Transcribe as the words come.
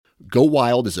Go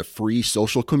Wild is a free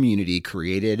social community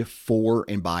created for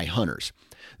and by hunters.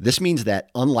 This means that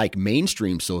unlike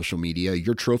mainstream social media,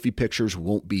 your trophy pictures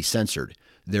won't be censored.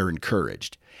 They're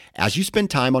encouraged. As you spend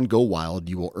time on Go Wild,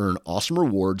 you will earn awesome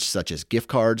rewards such as gift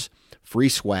cards, free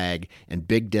swag, and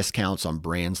big discounts on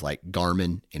brands like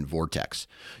Garmin and Vortex.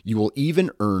 You will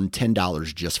even earn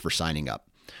 $10 just for signing up.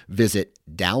 Visit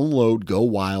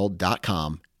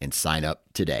downloadgowild.com and sign up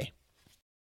today.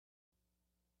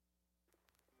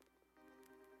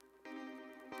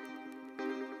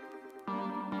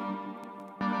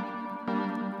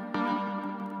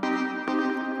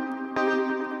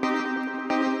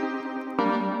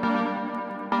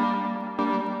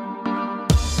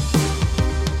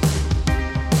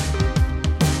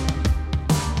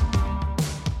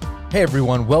 Hey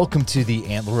everyone, welcome to the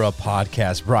Antler Up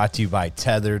Podcast, brought to you by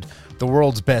Tethered, the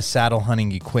world's best saddle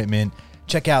hunting equipment.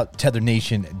 Check out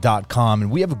tetherednation.com,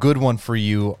 and we have a good one for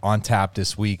you on tap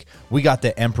this week. We got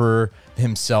the Emperor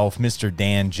himself, Mr.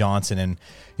 Dan Johnson, and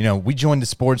we joined the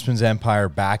Sportsman's Empire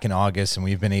back in August, and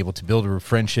we've been able to build a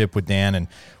friendship with Dan, and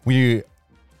we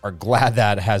are glad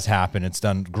that has happened. It's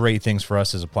done great things for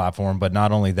us as a platform, but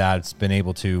not only that, it's been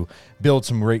able to build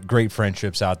some great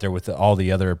friendships out there with all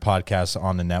the other podcasts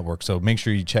on the network. So make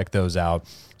sure you check those out.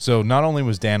 So not only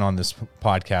was Dan on this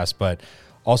podcast, but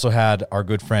also had our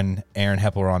good friend Aaron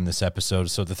Hepler on this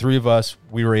episode. So the three of us,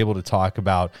 we were able to talk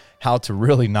about how to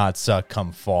really not suck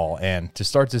come fall. And to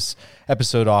start this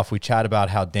episode off, we chat about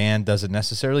how Dan doesn't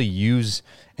necessarily use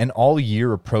an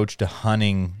all-year approach to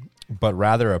hunting, but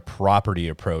rather a property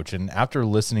approach. And after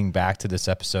listening back to this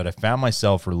episode, I found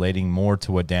myself relating more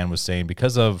to what Dan was saying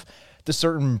because of the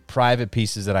certain private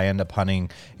pieces that I end up hunting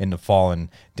in the fall. And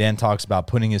Dan talks about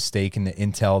putting his stake in the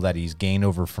intel that he's gained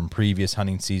over from previous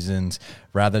hunting seasons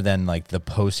rather than like the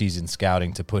postseason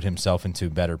scouting to put himself into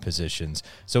better positions.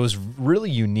 So it was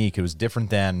really unique. It was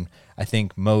different than I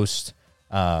think most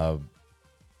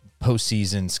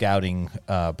postseason scouting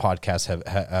podcasts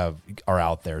are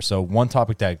out there. So one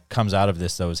topic that comes out of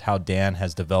this, though, is how Dan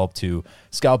has developed to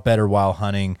scout better while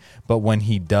hunting. But when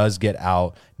he does get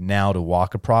out now to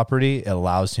walk a property, it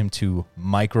allows him to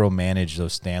micromanage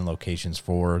those stand locations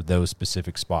for those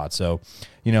specific spots. So,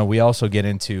 we also get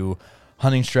into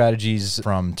hunting strategies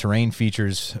from terrain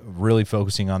features, really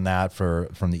focusing on that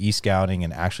from the e-scouting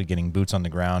and actually getting boots on the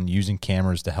ground, using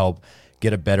cameras to help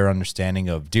get a better understanding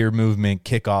of deer movement,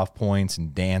 kickoff points,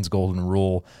 and Dan's golden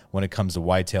rule when it comes to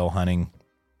whitetail hunting.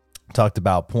 Talked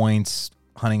about points,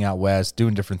 hunting out west,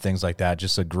 doing different things like that.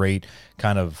 Just a great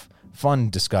kind of fun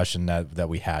discussion that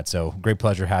we had. So great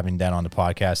pleasure having Dan on the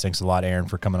podcast. Thanks a lot, Aaron,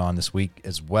 for coming on this week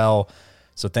as well.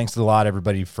 So thanks a lot,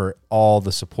 everybody, for all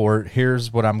the support.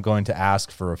 Here's what I'm going to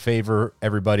ask for a favor,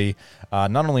 everybody.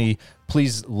 Not only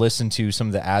please listen to some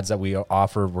of the ads that we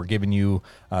offer. We're giving you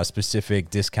specific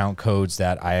discount codes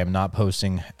that I am not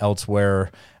posting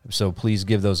elsewhere. So please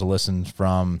give those a listen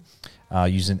from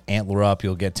using Antler Up.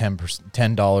 You'll get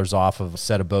 $10 off of a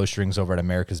set of bowstrings over at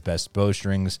America's Best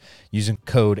Bowstrings using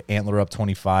code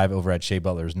AntlerUp25 over at Shea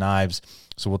Butler's Knives.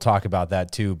 So we'll talk about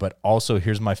that too. But also,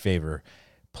 here's my favor.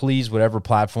 Please, whatever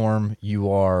platform you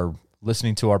are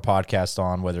listening to our podcast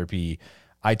on, whether it be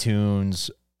iTunes,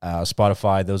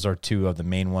 Spotify, those are two of the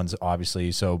main ones,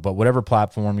 obviously. So, but whatever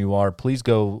platform you are, please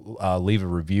go leave a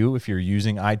review. If you're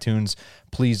using iTunes,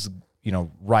 please,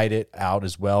 write it out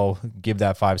as well. Give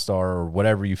that 5-star or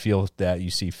whatever you feel that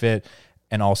you see fit,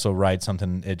 and also write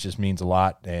something. It just means a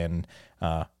lot. And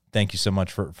thank you so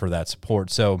much for that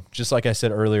support. So just like I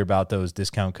said earlier about those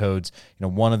discount codes,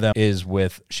 one of them is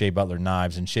with Shea Butler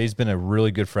Knives. And Shea's been a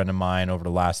really good friend of mine over the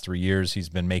last 3 years. He's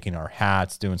been making our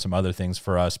hats, doing some other things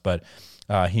for us, but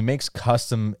he makes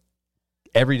custom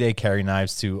everyday carry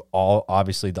knives to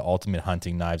obviously the ultimate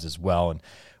hunting knives as well. And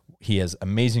he has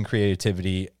amazing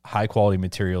creativity, high quality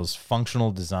materials,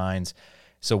 functional designs.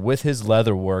 So with his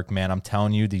leather work, man, I'm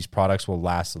telling you, these products will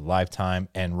last a lifetime.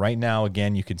 And right now,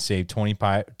 again, you can save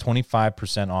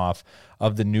 25% off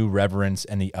of the new Reverence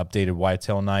and the updated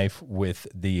whitetail knife with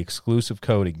the exclusive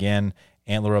code, again,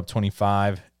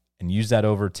 AntlerUp25, and use that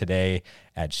over today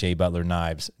at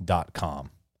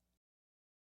SheaButlerKnives.com.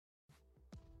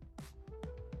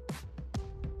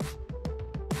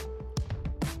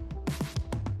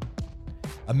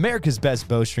 America's Best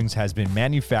Bowstrings has been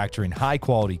manufacturing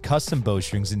high-quality custom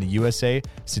bowstrings in the USA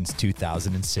since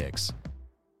 2006.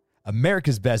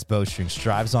 America's Best Bowstrings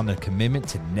strives on the commitment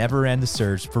to never end the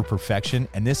search for perfection,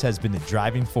 and this has been the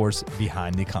driving force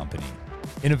behind the company.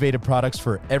 Innovative products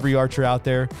for every archer out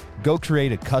there. Go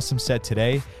create a custom set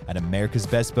today at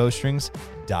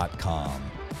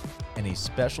americasbestbowstrings.com. And a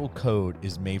special code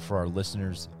is made for our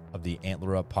listeners of the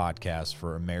Antler Up podcast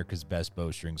for America's Best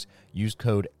Bowstrings. Use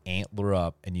code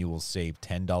ANTLERUP and you will save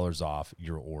 $10 off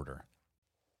your order.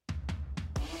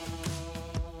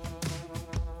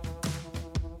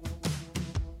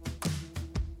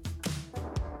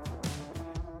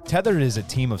 Tethered is a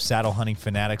team of saddle hunting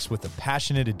fanatics with a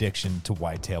passionate addiction to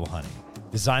whitetail hunting.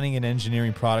 Designing and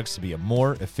engineering products to be a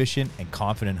more efficient and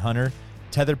confident hunter,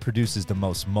 Tethered produces the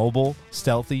most mobile,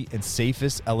 stealthy, and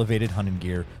safest elevated hunting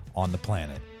gear on the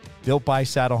planet. Built by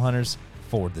saddle hunters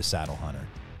for the saddle hunter.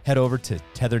 Head over to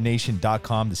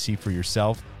tethernation.com to see for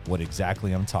yourself what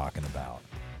exactly I'm talking about.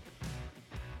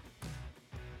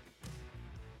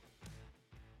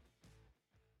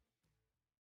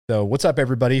 So what's up,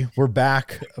 everybody? We're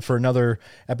back for another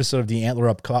episode of the Antler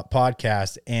Up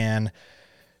podcast. And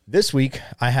this week,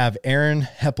 I have Aaron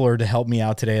Hepler to help me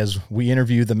out today as we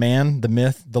interview the man, the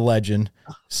myth, the legend.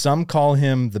 Some call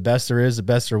him the best there is, the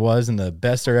best there was, and the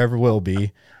best there ever will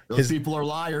be. Those people are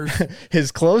liars.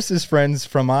 His closest friends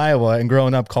from Iowa and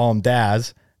growing up call him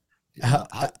Daz. Yeah,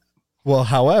 Well,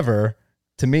 however,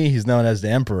 to me, he's known as the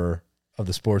emperor of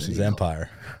the Sportsman's Empire.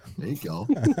 There you go.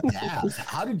 Yeah.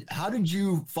 How did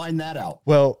you find that out?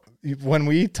 Well, when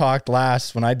we talked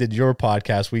last, when I did your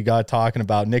podcast, we got talking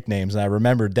about nicknames, and I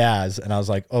remembered Daz, and I was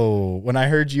like, oh, when I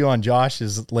heard you on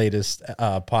Josh's latest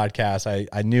podcast,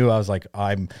 I knew I was like,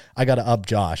 I got to up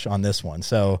Josh on this one.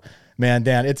 So, man,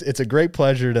 Dan, it's a great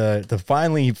pleasure to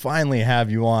finally have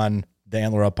you on the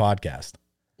Antler Up podcast.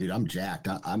 Dude, I'm jacked.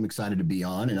 I'm excited to be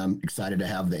on, and I'm excited to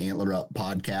have the Antler Up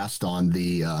podcast on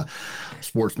the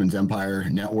Sportsman's Empire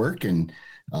Network. And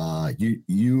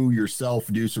you yourself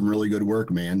do some really good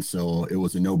work, man. So it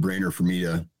was a no-brainer for me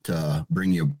to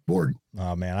bring you aboard.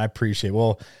 Oh, man, I appreciate it.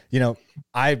 Well,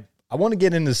 I want to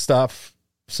get into stuff,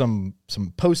 some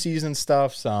postseason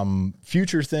stuff, some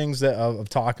future things that of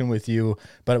talking with you.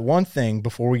 But one thing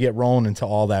before we get rolling into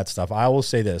all that stuff, I will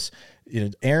say this.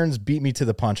 Aaron's beat me to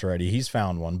the punch already. He's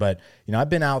found one, but I've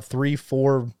been out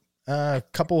 3-4,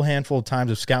 couple handful of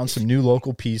times of scouting some new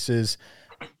local pieces.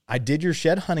 I did your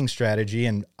shed hunting strategy,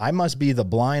 and I must be the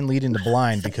blind leading the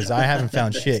blind because I haven't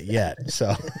found shit yet.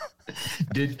 So,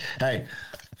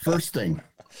 first thing,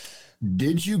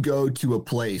 did you go to a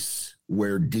place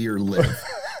where deer live?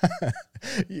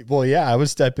 Well, yeah, I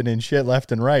was stepping in shit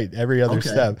left and right every other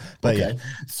step. But yeah.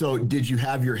 So did you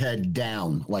have your head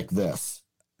down like this?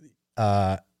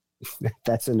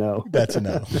 That's a no. That's a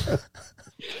no.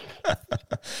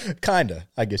 Kinda,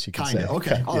 I guess you could say.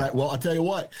 Okay. All right. Well, I'll tell you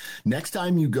what, next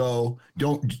time you go,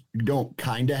 don't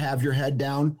kinda have your head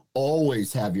down,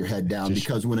 always have your head down.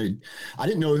 Because I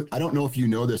don't know if you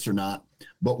know this or not,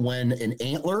 but when an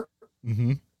antler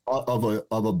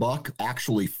of a buck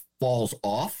actually falls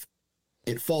off,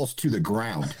 it falls to the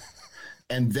ground.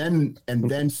 And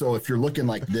then so if you're looking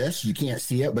like this, you can't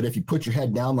see it, but if you put your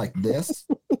head down like this,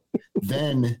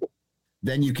 then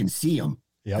you can see them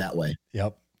that way.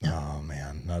 Yep. Oh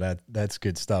man, no, that's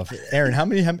good stuff. Aaron, how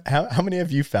many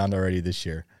have you found already this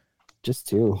year? Just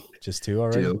two. Just two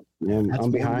already? Two. Yeah, I'm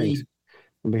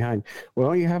behind.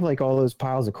 Well, you have like all those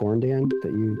piles of corn, Dan,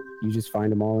 that you just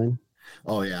find them all in.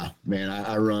 Oh yeah, man.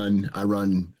 I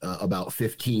run about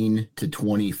 15 to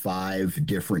 25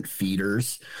 different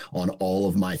feeders on all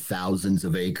of my thousands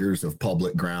of acres of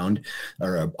public ground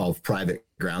or of private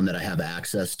ground that I have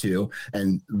access to.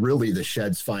 And really the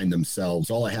sheds find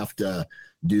themselves. All I have to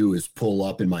do is pull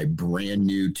up in my brand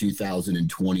new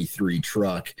 2023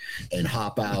 truck and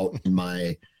hop out in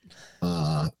my,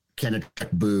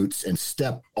 Kennebec boots and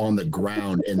step on the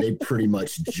ground, and they pretty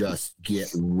much just get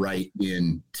right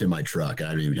into my truck. I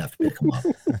don't even have to pick them up.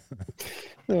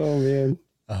 Oh man.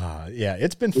 Yeah,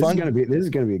 it's been fun. This is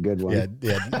gonna be a good one.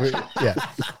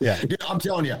 Yeah. Dude, I'm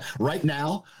telling you right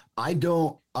now,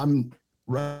 I'm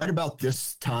right about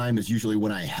this time is usually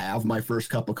when I have my first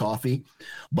cup of coffee,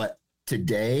 but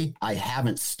today I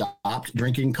haven't stopped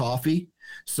drinking coffee.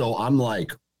 So I'm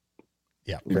like,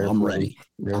 I'm ready.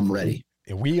 I'm ready.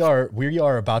 We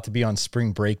are about to be on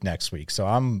spring break next week, so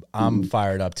I'm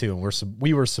fired up too. And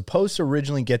we were supposed to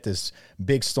originally get this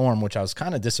big storm, which I was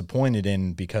kind of disappointed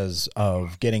in because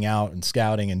of getting out and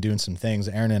scouting and doing some things.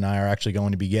 Aaron and I are actually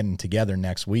going to be getting together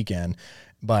next weekend,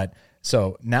 but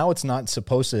so now it's not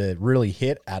supposed to really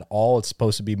hit at all. It's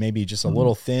supposed to be maybe just a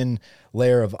little thin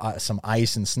layer of some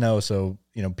ice and snow. So,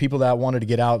 people that wanted to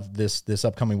get out this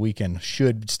upcoming weekend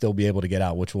should still be able to get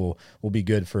out, which will be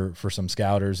good for some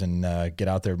scouters and get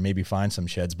out there, maybe find some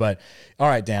sheds. But all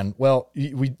right, Dan, well,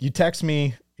 you text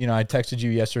me, I texted you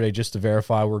yesterday just to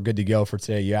verify we're good to go for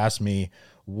today. You asked me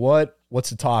what's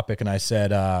the topic? And I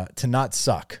said, to not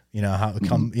suck, how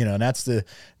come, and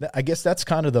I guess that's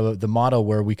kind of the motto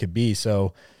where we could be.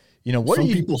 So, what some are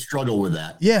you, people struggle with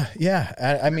that.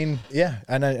 Yeah. I mean, yeah.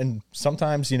 And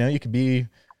sometimes, you could be,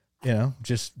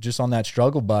 just on that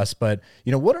struggle bus, but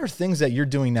what are things that you're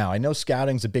doing now? I know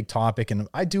scouting's a big topic, and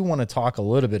I do want to talk a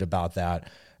little bit about that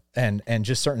and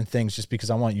just certain things, just because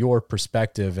I want your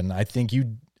perspective. And I think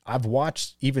I've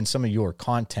watched even some of your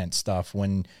content stuff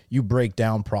when you break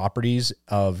down properties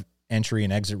of entry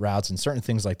and exit routes and certain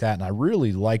things like that. And I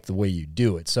really like the way you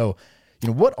do it. So,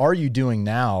 what are you doing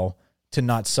now to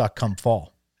not suck come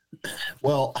fall?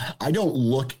 Well, I don't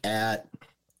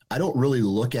really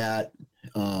look at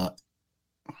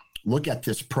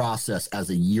this process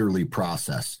as a yearly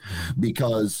process,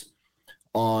 because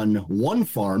on one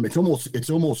farm, it's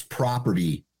almost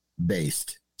property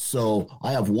based. So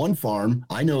I have one farm.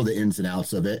 I know the ins and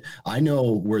outs of it. I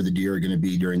know where the deer are going to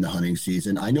be during the hunting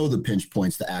season. I know the pinch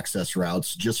points, the access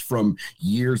routes, just from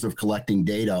years of collecting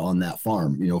data on that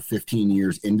farm. 15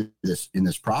 years in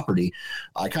this property,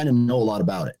 I kind of know a lot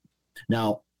about it.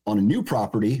 Now, on a new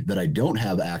property that I don't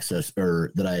have access,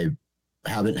 or that I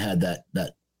haven't had that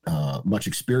much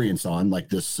experience on, like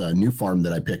this new farm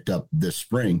that I picked up this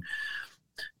spring,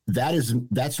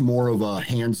 that's more of a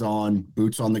hands-on,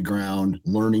 boots on the ground,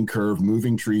 learning curve,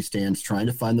 moving tree stands, trying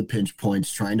to find the pinch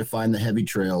points, trying to find the heavy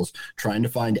trails, trying to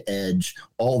find edge,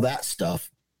 all that stuff.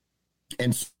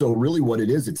 And so really what it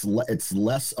is, it's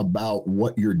less about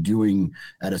what you're doing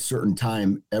at a certain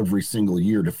time every single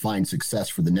year to find success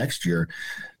for the next year.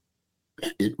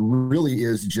 It really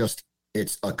is just,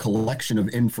 it's a collection of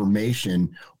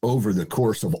information over the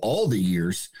course of all the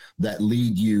years that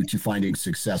lead you to finding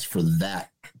success for that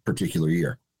particular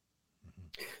year.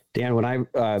 Dan, when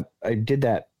I did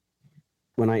that,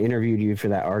 when I interviewed you for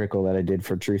that article that I did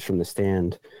for Truth from the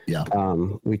Stand, yeah,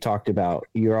 we talked about,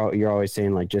 you're always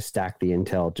saying, like, just stack the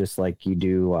intel, just like you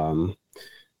do,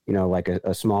 like a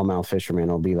smallmouth fisherman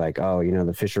will be like, oh,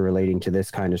 the fish are relating to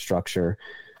this kind of structure.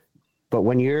 But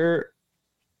when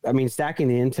stacking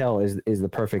the intel is the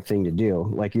perfect thing to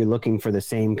do. Like, you're looking for the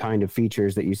same kind of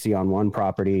features that you see on one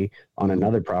property on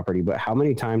another property, but how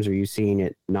many times are you seeing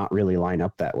it not really line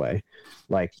up that way?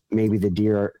 Like, maybe the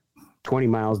deer 20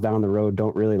 miles down the road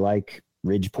don't really like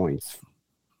ridge points.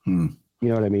 You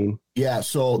know what I mean? Yeah.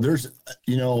 So there's,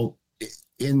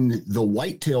 in the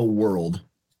whitetail world,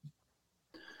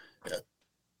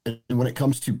 and when it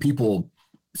comes to people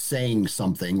saying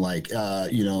something like,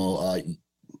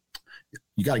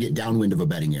 you got to get downwind of a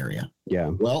bedding area.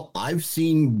 Yeah. Well, I've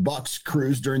seen bucks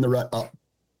cruise during the rut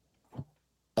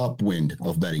upwind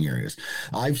of bedding areas.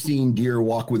 I've seen deer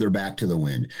walk with their back to the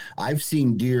wind. I've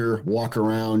seen deer walk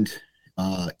around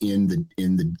in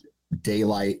the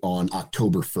daylight on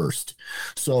October 1st.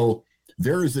 So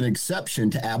there is an exception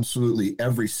to absolutely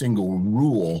every single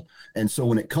rule. And so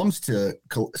when it comes to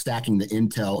stacking the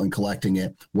intel and collecting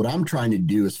it, what I'm trying to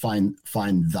do is find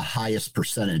the highest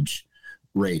percentage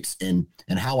rates. And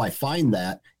how I find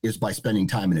that is by spending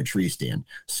time in a tree stand.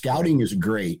 Scouting is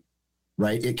great,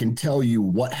 right? It can tell you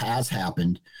what has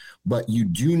happened, but you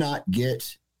do not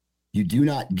get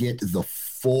the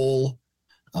full,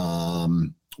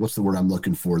 what's the word I'm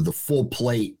looking for? The full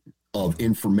plate of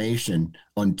information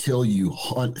until you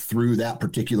hunt through that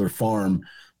particular farm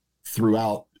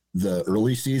throughout the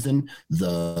early season.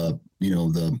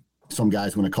 Some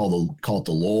guys want to call it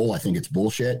the lull. I think it's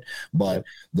bullshit, but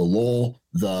the lull,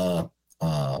 the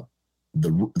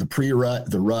pre-rut,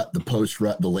 the rut, the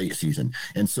post-rut, the late season.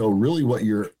 And so really what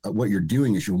you're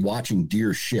doing is you're watching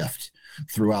deer shift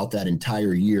throughout that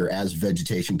entire year as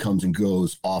vegetation comes and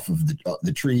goes off of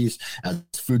the trees, as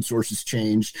food sources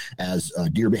change, as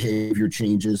deer behavior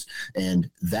changes.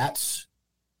 And that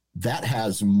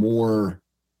has more,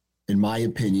 in my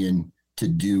opinion, to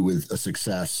do with the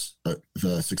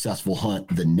successful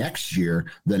hunt the next year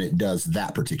than it does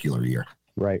that particular year.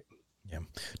 Right. Yeah.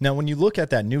 Now, when you look at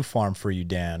that new farm for you,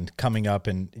 Dan, coming up,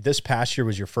 and this past year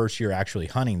was your first year actually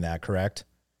hunting that, correct?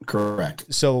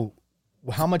 Correct. So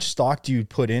how much stock do you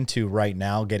put into right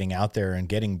now getting out there and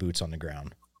getting boots on the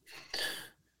ground?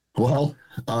 Well,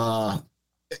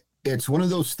 it's one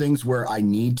of those things where I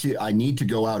need to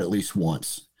go out at least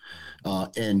once.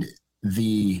 And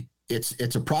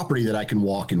it's a property that I can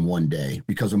walk in one day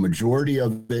because a majority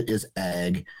of it is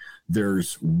ag.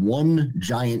 There's one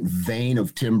giant vein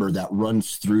of timber that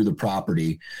runs through the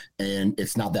property, and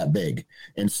it's not that big.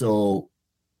 And so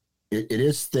it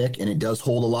is thick and it does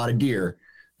hold a lot of deer.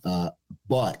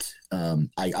 But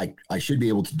I should be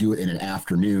able to do it in an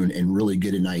afternoon and really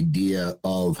get an idea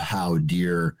of how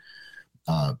deer,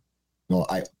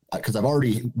 because I've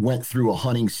already went through a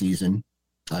hunting season.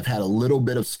 I've had a little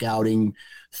bit of scouting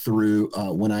through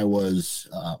when I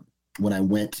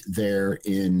went there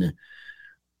in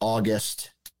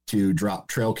August to drop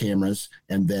trail cameras,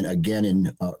 and then again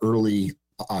in early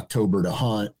October to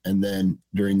hunt, and then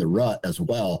during the rut as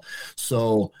well.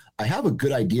 So I have a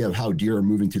good idea of how deer are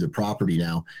moving through the property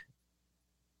now.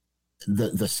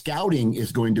 The scouting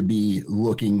is going to be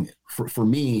looking for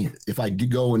me. If I do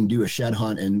go and do a shed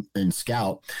hunt and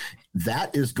scout,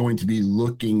 that is going to be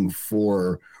looking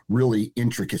for really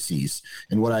intricacies.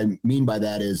 And what I mean by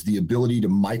that is the ability to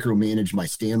micromanage my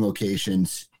stand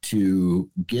locations to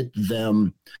get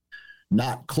them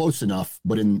not close enough,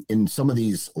 but in some of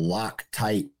these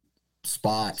Loctite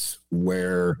spots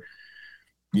where,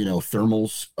 you know,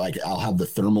 thermals, like I'll have the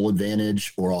thermal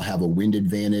advantage, or I'll have a wind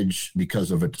advantage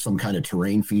because of some kind of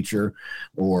terrain feature,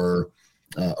 or,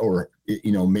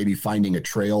 you know, maybe finding a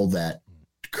trail that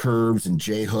curves and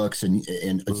J hooks and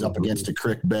it's up against a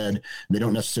creek bed. They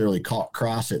don't necessarily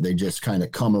cross it. They just kind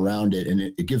of come around it. And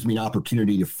it gives me an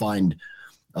opportunity to find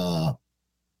a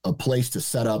place to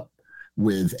set up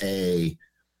with a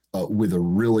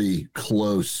really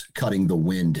close cutting the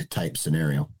wind type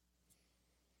scenario.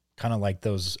 Kind of like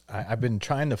those, I've been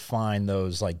trying to find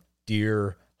those like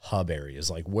deer hub areas,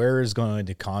 like where is going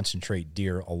to concentrate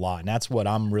deer a lot. And that's what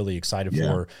I'm really excited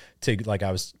for, to, like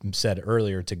I was said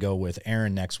earlier, to go with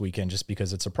Aaron next weekend, just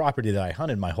because it's a property that I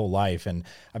hunted my whole life. And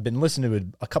I've been listening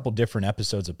to a couple different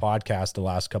episodes of podcasts the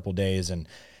last couple of days. And,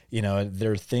 you know,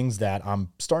 there are things that I'm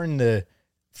starting to,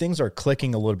 things are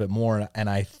clicking a little bit more. And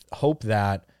I hope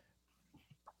that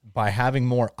by having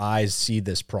more eyes see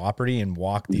this property and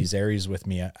walk these areas with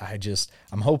me,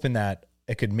 I'm hoping that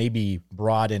it could maybe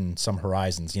broaden some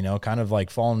horizons, you know, kind of like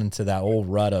falling into that old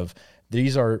rut of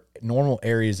these are normal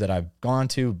areas that I've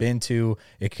been to.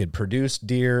 It could produce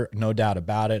deer, no doubt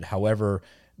about it. However,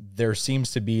 there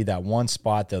seems to be that one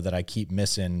spot though that I keep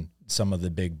missing some of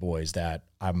the big boys that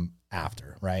I'm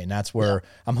after, right? And that's where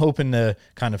I'm hoping to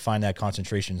kind of find that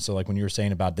concentration. So like when you were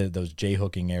saying about those J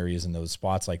hooking areas and those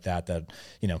spots like that,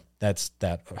 you know, that's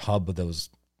that hub of those,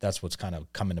 that's what's kind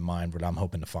of coming to mind, what I'm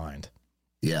hoping to find.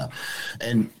 Yeah.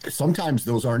 And sometimes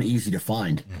those aren't easy to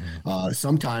find.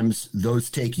 Sometimes those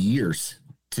take years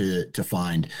to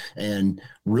find. And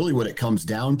really what it comes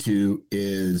down to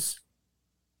is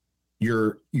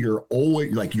you're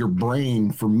always like your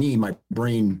brain. For me, my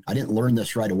brain, I didn't learn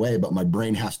this right away, but my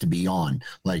brain has to be on.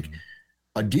 Like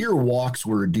a deer walks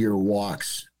where a deer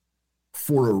walks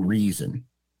for a reason,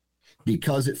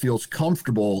 because it feels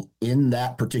comfortable in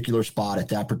that particular spot at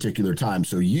that particular time.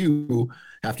 So you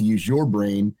have to use your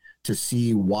brain to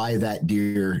see why that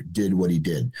deer did what he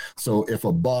did. So if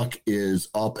a buck is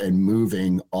up and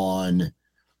moving on,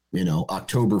 you know,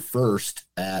 October 1st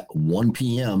at 1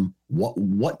 p.m.,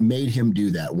 what made him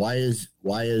do that? Why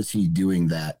is he doing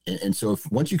that? And so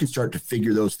once you can start to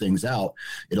figure those things out,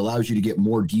 it allows you to get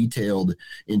more detailed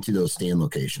into those stand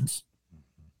locations.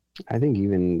 I think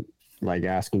even like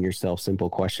asking yourself simple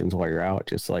questions while you're out,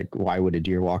 just like, why would a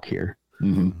deer walk here?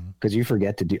 Because you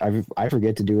forget to do, I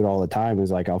forget to do it all the time.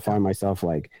 Is like, I'll find myself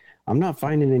like, I'm not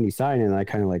finding any sign. And I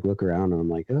kind of like look around and I'm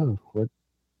like, oh,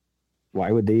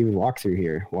 why would they even walk through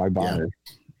here? Why bother?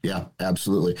 Yeah,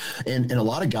 absolutely. And a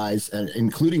lot of guys,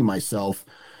 including myself,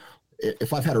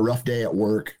 if I've had a rough day at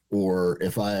work, or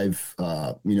if I've,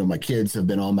 you know, my kids have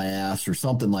been on my ass or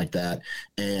something like that,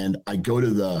 and I go to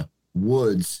the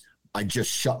woods, I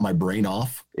just shut my brain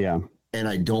off. Yeah. And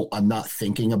I'm not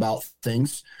thinking about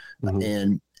things.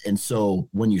 And so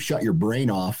when you shut your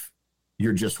brain off,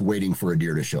 you're just waiting for a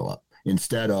deer to show up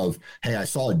instead of, hey, I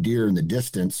saw a deer in the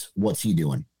distance. What's he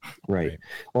doing? Right.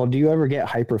 Well, do you ever get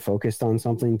hyper focused on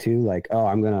something too? Like,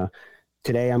 oh,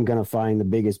 today I'm going to find the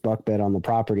biggest buck bed on the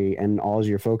property, and all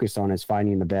you're focused on is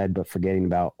finding the bed, but forgetting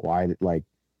about why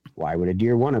would a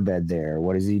deer want a bed there?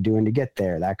 What is he doing to get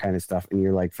there? That kind of stuff. And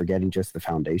you're like forgetting just the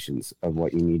foundations of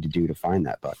what you need to do to find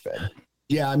that buck bed.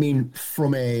 Yeah. I mean,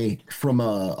 from a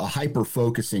hyper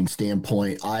focusing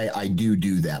standpoint, I do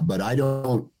that, but I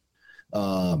don't,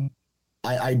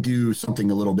 I do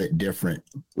something a little bit different.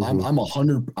 I'm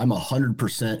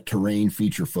 100% terrain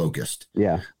feature focused.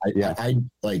 Yeah. I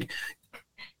like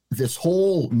this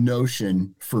whole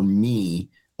notion for me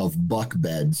of buck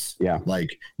beds. Yeah.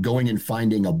 Like going and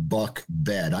finding a buck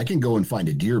bed. I can go and find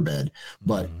a deer bed,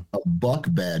 but a buck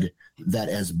bed that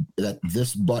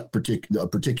this buck a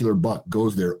particular buck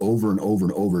goes there over and over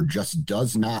and over just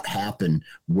does not happen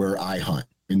where I hunt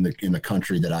in the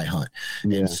country that I hunt.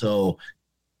 Yeah. And so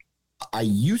I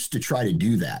used to try to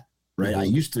do that, right? I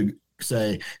used to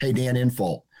say, hey, Dan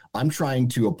Infalt, I'm trying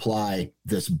to apply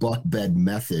this buck bed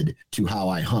method to how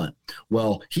I hunt.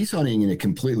 Well, he's hunting in a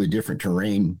completely different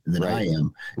terrain than I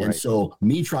am. And so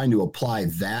me trying to apply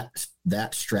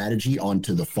that strategy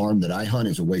onto the farm that I hunt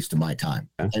is a waste of my time.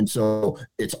 And so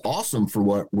it's awesome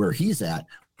for where he's at,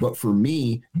 But for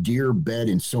me, deer bed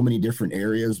in so many different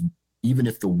areas, even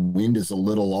if the wind is a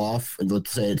little off, and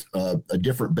let's say it's a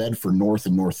different bed for north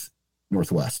and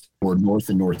northwest or north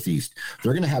and northeast,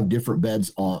 they're going to have different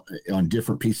beds on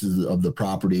different pieces of the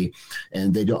property.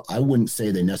 And I wouldn't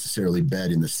say they necessarily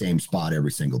bed in the same spot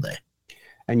every single day.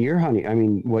 And you're hunting, I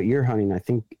mean, what you're hunting, I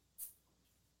think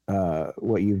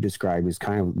what you've described is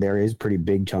there is pretty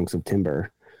big chunks of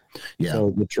timber. Yeah.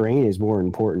 So the terrain is more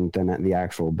important than the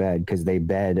actual bed, because they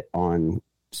bed on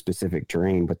specific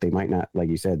terrain, but they might not, like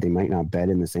you said, they might not bed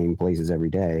in the same places every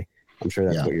day. I'm sure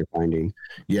that's what you're finding.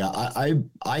 Yeah.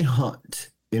 I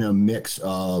hunt in a mix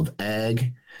of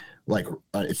ag, like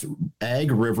it's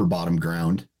ag river bottom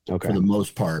ground for the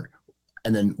most part.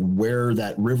 And then where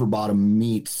that river bottom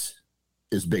meets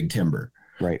is big timber.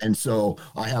 Right. And so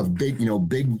I have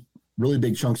really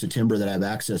big chunks of timber that I have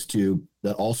access to,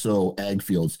 that also ag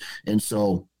fields. And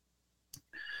so,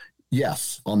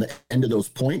 yes, on the end of those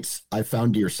points, I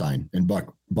found deer sign and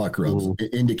buck rubs,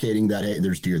 indicating that, hey,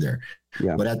 there's deer there.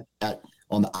 Yeah. But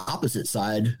on the opposite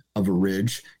side of a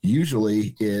ridge,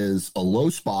 usually is a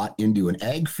low spot into an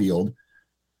ag field.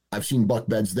 I've seen buck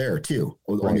beds there too,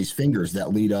 on these fingers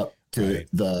that lead up to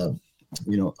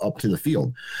up to the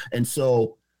field. And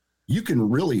so you can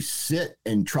really sit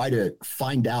and try to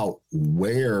find out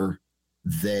where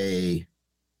they're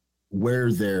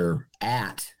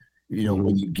at,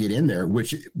 when you get in there,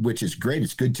 which is great.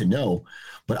 It's good to know,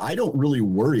 but I don't really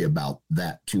worry about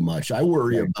that too much. I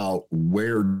worry about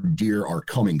where deer are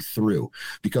coming through,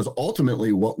 because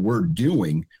ultimately what we're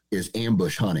doing is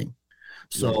ambush hunting.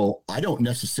 So I don't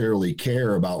necessarily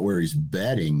care about where he's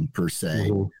bedding per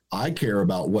se. I care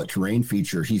about what terrain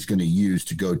feature he's going to use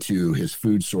to go to his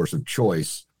food source of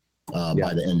choice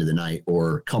by the end of the night,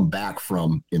 or come back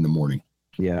from in the morning.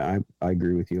 Yeah, I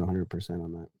agree with you 100%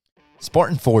 on that.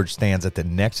 Spartan Forge stands at the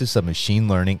nexus of machine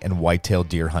learning and whitetail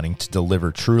deer hunting to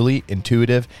deliver truly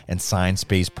intuitive and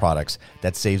science-based products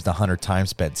that saves the hunter time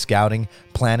spent scouting,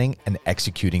 planning, and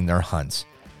executing their hunts.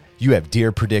 You have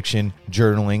deer prediction,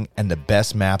 journaling, and the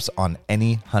best maps on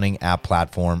any hunting app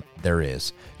platform there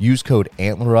is. Use code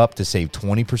ANTLERUP to save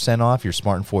 20% off your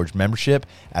Spartan Forge membership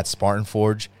at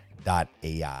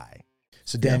spartanforge.ai.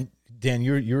 So Dan,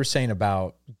 you were saying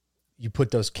about you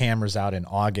put those cameras out in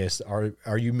August.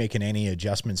 Are you making any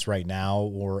adjustments right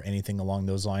now or anything along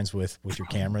those lines with your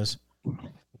cameras?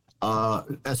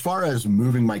 As far as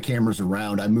moving my cameras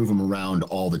around, I move them around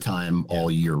all the time,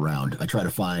 all year round. I try to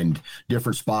find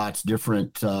different spots,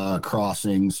 different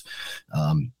crossings.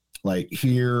 Like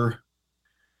here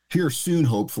soon,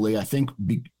 hopefully, I think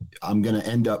I'm going to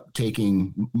end up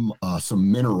taking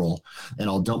some mineral, and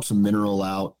I'll dump some mineral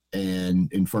out and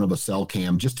in front of a cell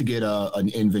cam just to get an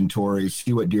inventory,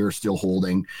 see what deer are still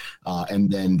holding.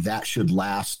 And then that should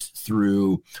last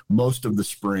through most of the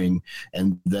spring.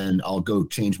 And then I'll go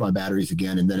change my batteries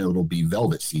again, and then it'll be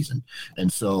velvet season.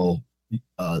 And so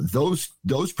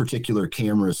those particular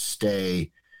cameras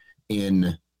stay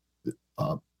in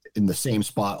the same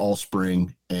spot all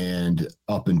spring and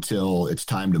up until it's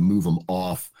time to move them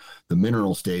off the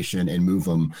mineral station and move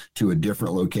them to a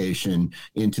different location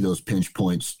into those pinch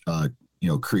points,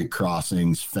 creek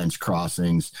crossings, fence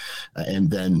crossings. And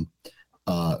then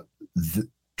the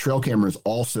trail cameras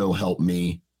also help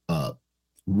me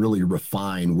really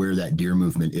refine where that deer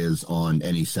movement is on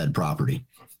any said property.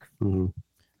 Mm-hmm.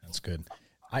 That's good.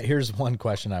 Here's one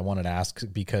question I wanted to ask,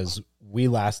 because we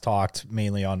last talked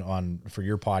mainly on for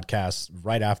your podcast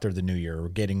right after the new year. We're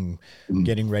getting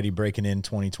ready, breaking in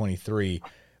 2023.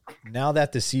 Now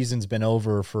that the season's been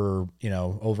over for,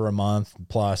 over a month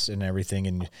plus and everything,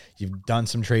 and you've done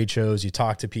some trade shows, you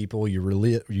talked to people, you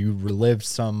relived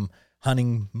some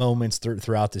hunting moments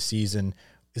throughout the season.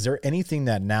 Is there anything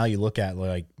that now you look at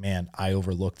like, man, I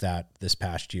overlooked that this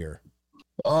past year?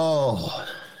 Oh,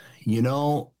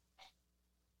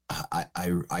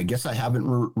 I guess I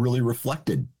haven't really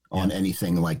reflected on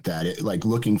anything like that. Like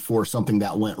looking for something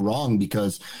that went wrong,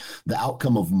 because the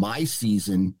outcome of my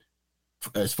season,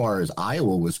 as far as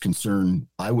Iowa was concerned,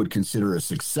 I would consider a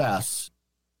success,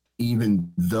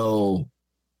 even though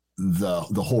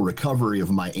the whole recovery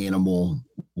of my animal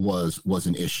was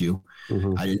an issue.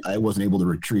 Mm-hmm. I wasn't able to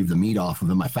retrieve the meat off of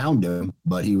him. I found him,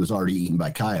 but he was already eaten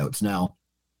by coyotes. Now,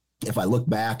 if I look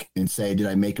back and say, did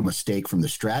I make a mistake from the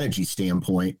strategy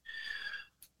standpoint?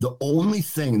 The only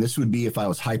thing, and this would be if I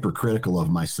was hypercritical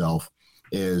of myself,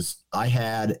 is I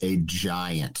had a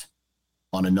giant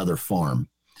on another farm,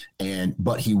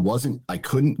 but I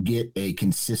couldn't get a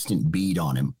consistent bead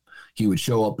on him. He would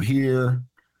show up here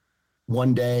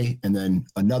one day and then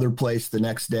another place the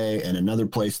next day and another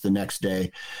place the next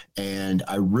day. And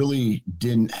I really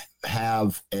didn't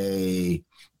have a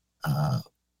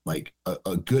like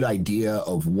a good idea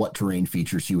of what terrain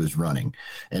features he was running.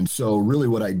 And so really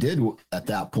what I did at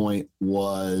that point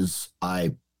was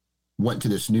I went to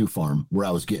this new farm where I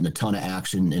was getting a ton of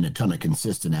action and a ton of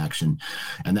consistent action.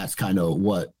 And that's kind of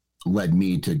what led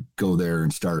me to go there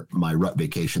and start my rut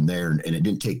vacation there. And it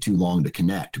didn't take too long to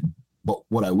connect. But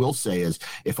what I will say is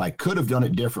if I could have done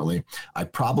it differently, I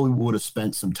probably would have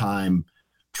spent some time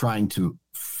trying to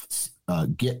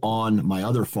get on my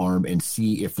other farm and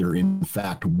see if there in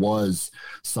fact was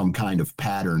some kind of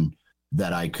pattern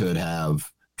that I could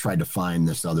have tried to find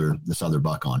this other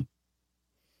buck on.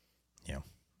 Yeah.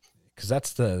 Cause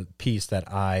that's the piece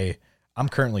that I'm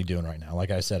currently doing right now.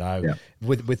 Like I said,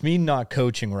 with me not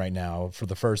coaching right now for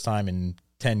the first time in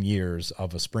 10 years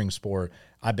of a spring sport,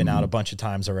 I've been out a bunch of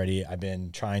times already. I've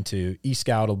been trying to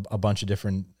e-scout a bunch of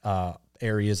different,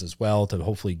 areas as well to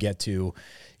hopefully get to,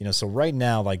 so right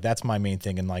now, like that's my main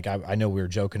thing. And like, I know we were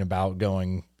joking about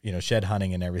going, shed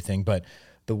hunting and everything, but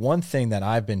the one thing that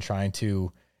I've been trying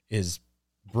to is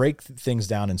break things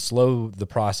down and slow the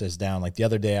process down. Like the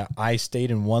other day I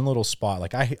stayed in one little spot.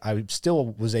 Like I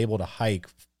still was able to hike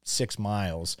 6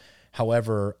 miles.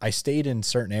 However, I stayed in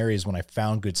certain areas when I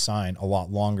found good sign a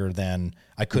lot longer than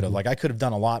I could have. Like I could have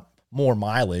done a lot more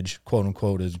mileage, quote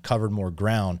unquote, has covered more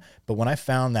ground. But when I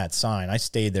found that sign, I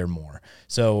stayed there more.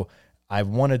 So I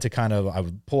wanted to I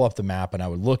would pull up the map and I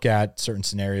would look at certain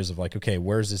scenarios of like, okay,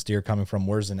 where's this deer coming from?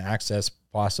 Where's an access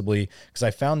possibly? Because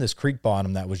I found this creek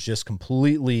bottom that was just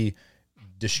completely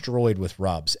destroyed with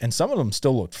rubs. And some of them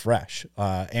still looked fresh.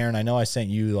 Aaron, I know I sent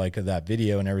you like that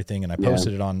video and everything, and I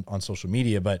posted it on social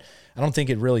media, but I don't think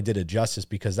it really did it justice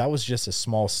because that was just a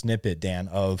small snippet, Dan,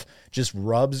 of just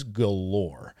rubs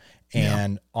galore.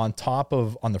 And on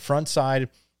the front side,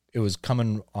 it was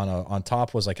coming on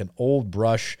top was like an old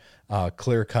brush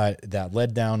clear cut that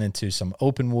led down into some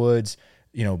open woods,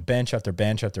 bench after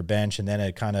bench after bench. And then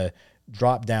it kind of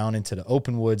dropped down into the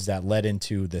open woods that led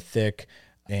into the thick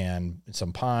and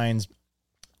some pines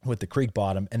with the creek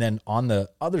bottom. And then on the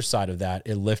other side of that,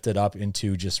 it lifted up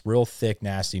into just real thick,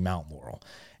 nasty mountain laurel.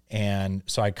 And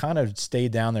so I kind of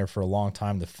stayed down there for a long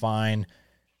time to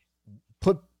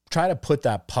try to put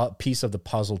that piece of the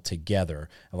puzzle together,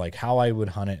 like how I would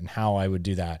hunt it and how I would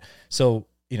do that. So,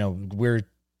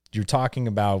 you're talking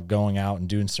about going out and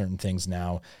doing certain things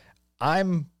now.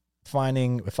 I'm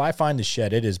finding if I find a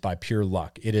shed, it is by pure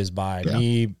luck. It is by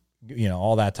me,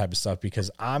 all that type of stuff, because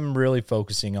I'm really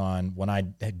focusing on when I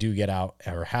do get out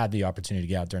or had the opportunity to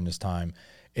get out during this time,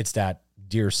 it's that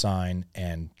deer sign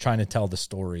and trying to tell the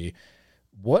story.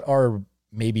 What are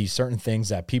maybe certain things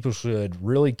that people should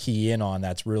really key in on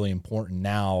that's really important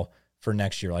now for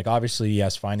next year? Like obviously,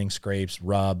 yes, finding scrapes,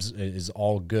 rubs is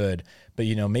all good, but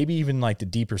maybe even like the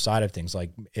deeper side of things.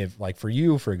 Like if like for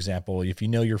you, for example, if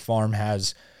your farm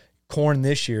has corn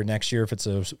this year, next year, if it's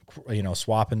a,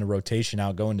 swapping the rotation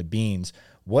out, going to beans,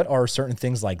 what are certain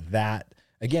things like that?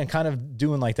 Again, kind of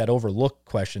doing like that overlooked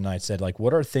question. I said, like,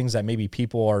 what are things that maybe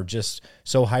people are just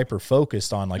so hyper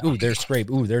focused on, like, ooh, there's scrape,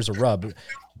 ooh, there's a rub,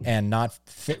 and not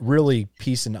really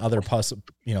piecing other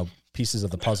pieces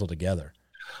of the puzzle together.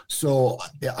 So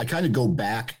I kind of go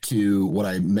back to what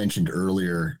I mentioned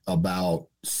earlier about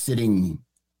sitting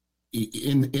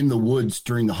in the woods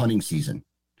during the hunting season.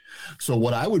 So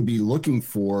what I would be looking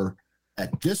for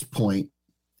at this point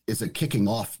is a kicking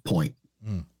off point.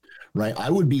 Right? I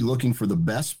would be looking for the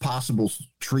best possible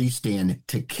tree stand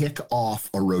to kick off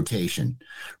a rotation,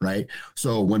 right?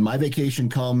 So when my vacation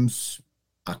comes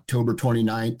October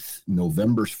 29th,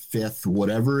 November 5th,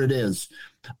 whatever it is,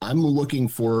 I'm looking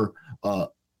for a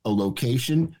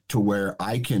location to where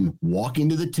I can walk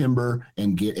into the timber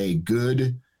and get a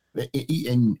good,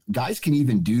 and guys can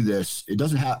even do this.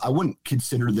 I wouldn't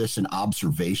consider this an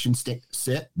observation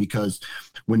sit because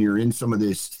when you're in some of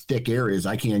these thick areas,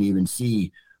 I can't even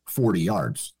see 40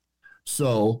 yards.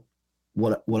 So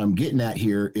what I'm getting at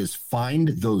here is find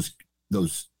those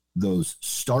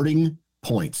starting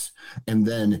points. And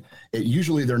then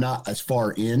usually they're not as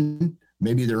far in,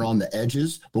 maybe they're on the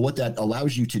edges, but what that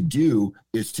allows you to do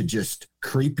is to just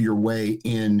creep your way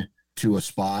in to a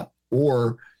spot.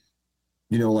 Or,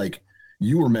 like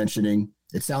you were mentioning,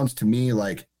 it sounds to me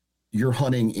like you're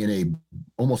hunting in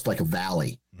almost like a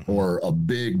valley or a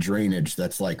big drainage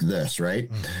that's like this, right?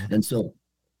 And so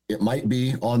it might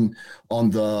be on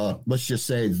the, let's just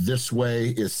say this way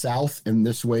is south and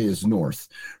this way is north,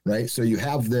 right? So you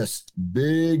have this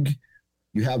big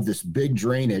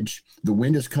drainage. The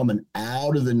wind is coming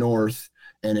out of the north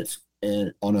and it's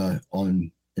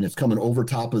coming over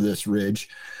top of this ridge.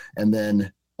 And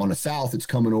then on the south, it's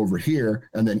coming over here.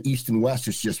 And then east and west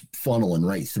is just funneling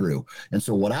right through. And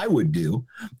so what I would do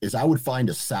is I would find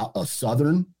a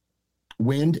southern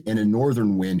wind and a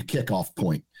northern wind kickoff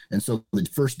point. And so the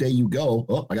first day you go,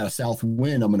 oh, I got a south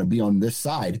wind, I'm going to be on this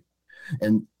side.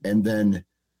 And then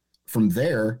from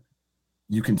there,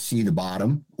 you can see the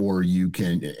bottom, or you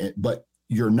can, but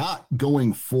you're not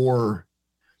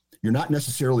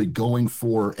necessarily going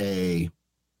for a,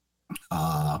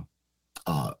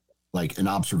 like an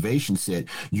observation sit.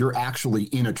 You're actually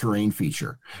in a terrain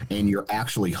feature, and you're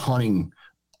actually hunting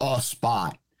a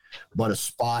spot, but a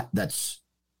spot that's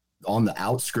on the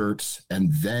outskirts,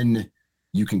 and then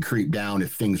you can creep down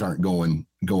if things aren't going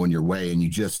your way. And you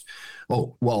just,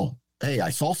 oh, well, hey, I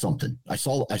saw something. I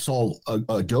saw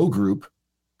a doe group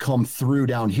come through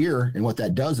down here. And what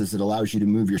that does is it allows you to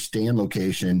move your stand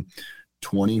location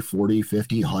 20, 40,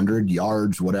 50, 100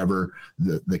 yards, whatever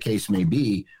the case may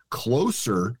be,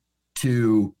 closer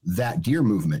to that deer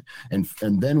movement. And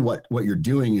then what you're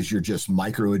doing is you're just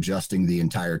micro adjusting the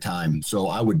entire time. So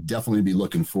I would definitely be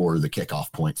looking for the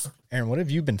kickoff points. Aaron, what have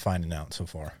you been finding out so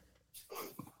far?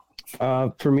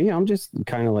 For me, I'm just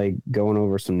kind of like going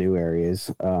over some new areas.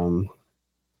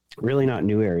 Really not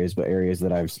new areas, but areas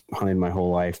that I've hunted my whole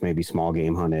life, maybe small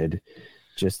game hunted,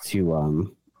 just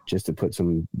to put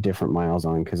some different miles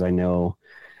on. Cause I know,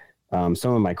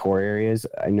 some of my core areas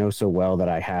I know so well that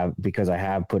I have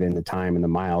put in the time and the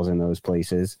miles in those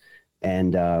places.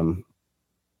 And,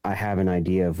 I have an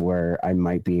idea of where I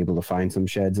might be able to find some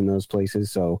sheds in those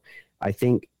places. So I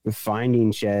think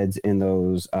finding sheds in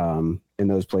those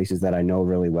places that I know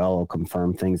really well will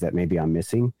confirm things that maybe I'm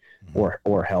missing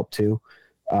or help to.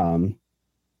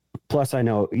 Plus I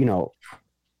know,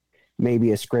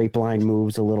 maybe a scrape line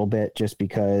moves a little bit just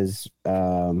because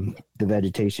the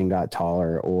vegetation got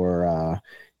taller, or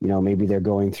maybe they're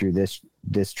going through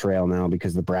this trail now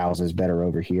because the browse is better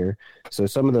over here. So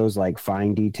some of those like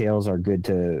fine details are good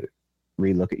to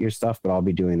relook at your stuff, but I'll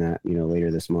be doing that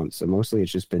later this month. So mostly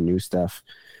it's just been new stuff,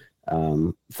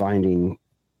 finding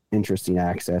interesting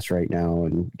access right now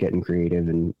and getting creative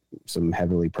in some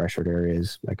heavily pressured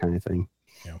areas, that kind of thing.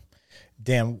 Yeah.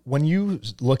 Dan, when you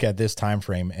look at this time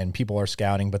frame and people are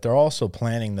scouting, but they're also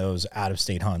planning those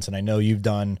out-of-state hunts, and I know you've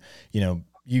done,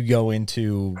 you go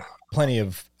into plenty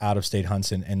of out-of-state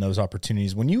hunts and those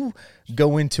opportunities. When you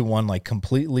go into one like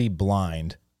completely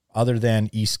blind, other than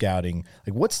e-scouting,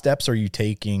 like what steps are you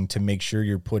taking to make sure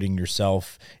you're putting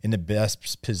yourself in the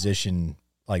best position,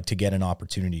 like to get an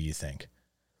opportunity, you think?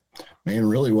 Man,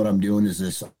 really what I'm doing is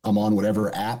this, I'm on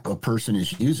whatever app a person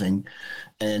is using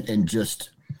and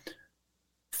just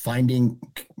finding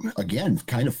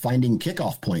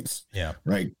kickoff points. Yeah.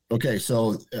 Right. Okay.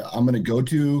 So I'm going to go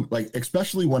to, like,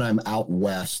 especially when I'm out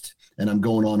west and I'm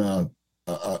going on a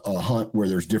hunt where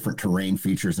there's different terrain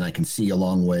features and I can see a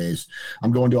long ways.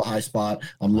 I'm going to a high spot.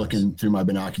 I'm looking through my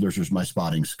binoculars. There's my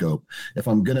spotting scope. If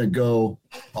I'm going to go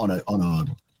on a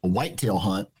whitetail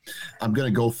hunt, I'm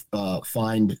going to go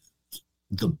find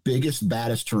the biggest,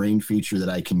 baddest terrain feature that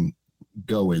I can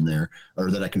go in there,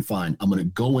 or that I can find. I'm going to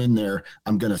go in there.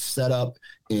 I'm going to set up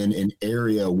in an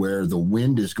area where the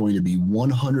wind is going to be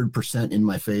 100% in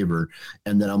my favor.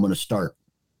 And then I'm going to start,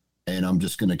 and I'm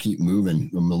just going to keep moving.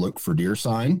 I'm going to look for deer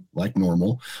sign like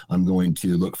normal. I'm going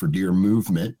to look for deer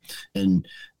movement, and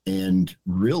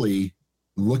really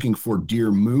looking for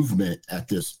deer movement at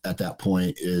that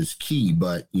point is key.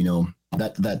 But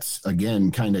that's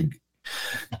again, kind of,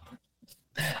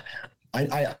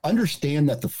 I understand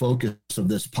that the focus of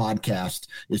this podcast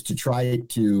is to try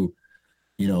to,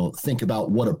 think about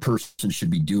what a person should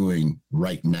be doing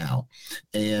right now.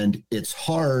 And it's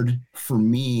hard for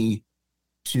me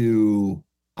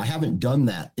I haven't done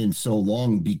that in so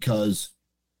long, because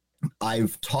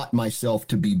I've taught myself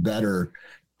to be better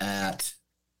at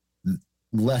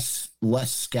less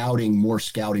scouting, more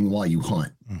scouting while you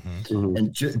hunt. Mm-hmm.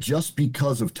 And just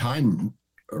because of time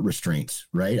restraints,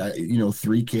 right?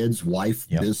 3 kids, wife,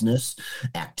 yep. Business,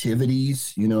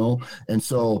 activities, and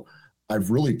so I've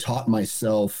really taught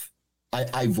myself.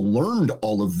 I've learned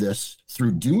all of this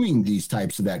through doing these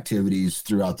types of activities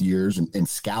throughout the years, and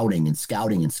scouting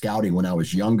when I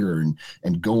was younger,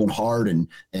 and going hard and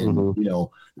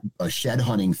mm-hmm. Shed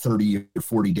hunting 30 or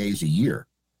 40 days a year.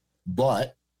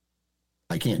 But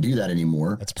I can't do that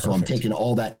anymore. So I'm taking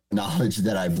all that knowledge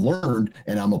that I've learned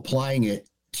and I'm applying it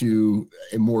to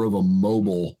a more of a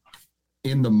mobile,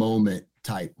 in the moment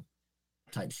type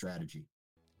strategy.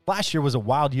 Last year was a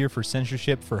wild year for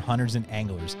censorship for hunters and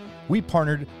anglers. We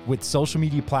partnered with social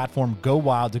media platform Go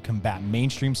Wild to combat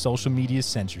mainstream social media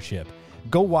censorship.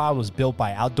 Go Wild was built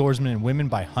by outdoorsmen and women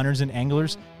by hunters and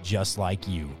anglers just like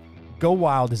you. Go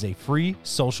Wild is a free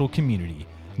social community.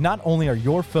 Not only are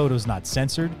your photos not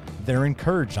censored, they're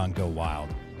encouraged on Go Wild.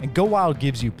 And Go Wild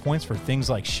gives you points for things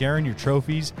like sharing your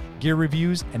trophies, gear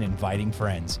reviews, and inviting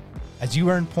friends. As you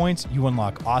earn points, you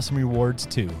unlock awesome rewards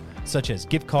too, such as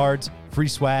gift cards, free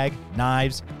swag,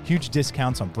 knives, huge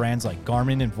discounts on brands like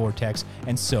Garmin and Vortex,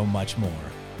 and so much more.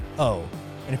 Oh,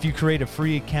 and if you create a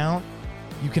free account,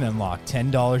 you can unlock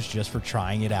 $10 just for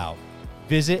trying it out.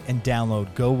 Visit and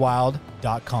download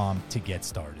GoWild.com to get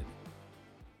started.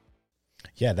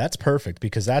 Yeah, that's perfect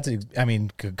because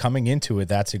coming into it,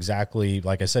 that's exactly,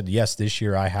 like I said, yes, this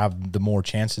year I have the more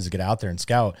chances to get out there and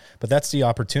scout, but that's the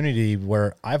opportunity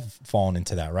where I've fallen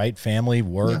into that, right? Family,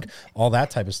 work, all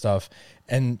that type of stuff.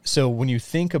 And so when you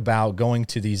think about going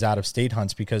to these out-of-state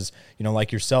hunts, because,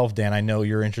 like yourself, Dan, I know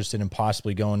you're interested in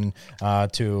possibly going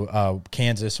to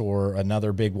Kansas or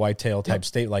another big whitetail type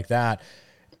state like that.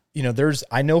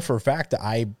 I know for a fact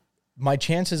that my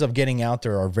chances of getting out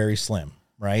there are very slim.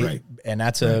 Right. And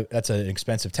that's an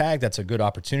expensive tag. That's a good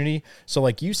opportunity. So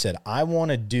like you said, I want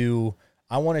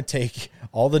to take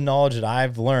all the knowledge that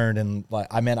I've learned. And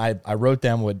I wrote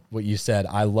down what you said.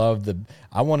 I want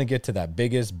to get to that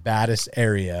biggest, baddest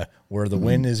area where the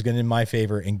wind is going in my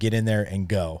favor and get in there and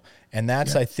go. And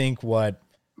that's, I think, what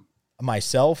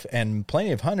myself and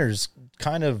plenty of hunters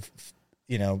kind of,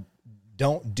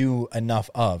 don't do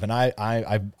enough of. And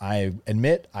I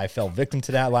admit I fell victim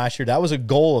to that last year. That was a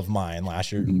goal of mine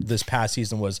last year. This past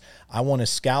season was I want to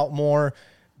scout more,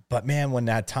 but man, when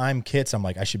that time hits, I'm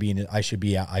like, I should be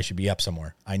up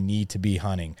somewhere. I need to be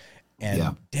hunting.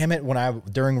 And damn it,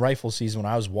 during rifle season,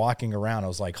 when I was walking around, I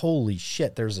was like, holy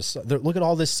shit, look at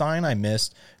all this sign I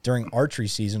missed during archery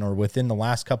season or within the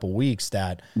last couple of weeks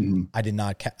that I did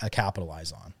not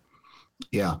capitalize on.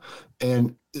 Yeah.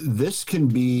 And this can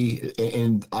be,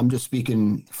 and I'm just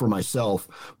speaking for myself,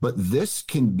 but this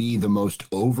can be the most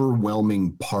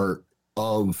overwhelming part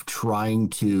of trying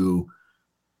to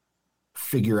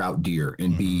figure out deer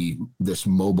and be this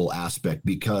mobile aspect,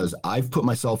 because I've put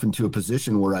myself into a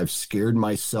position where I've scared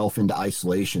myself into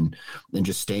isolation and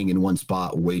just staying in one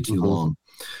spot way too long.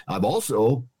 I've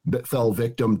also fell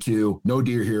victim to no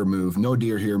deer here, move, no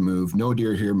deer here, move, no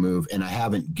deer here, move. And I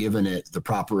haven't given it the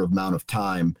proper amount of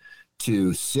time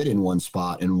to sit in one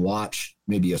spot and watch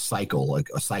maybe a cycle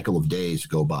of days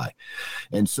go by.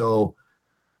 And so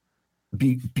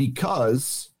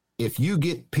because if you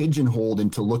get pigeonholed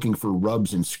into looking for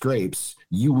rubs and scrapes,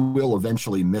 you will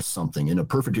eventually miss something. And a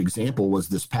perfect example was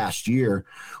this past year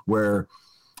where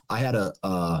I had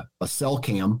a cell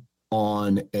cam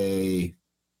on a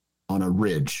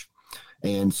ridge.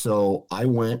 And so I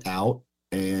went out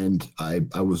and I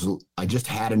just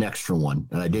had an extra one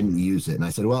and I didn't use it. And I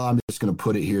said, well, I'm just going to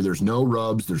put it here. There's no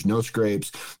rubs, there's no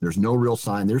scrapes, there's no real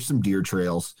sign. There's some deer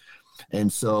trails.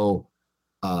 And so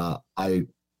I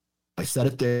set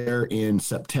it there in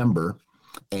September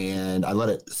and I let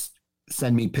it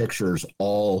send me pictures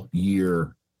all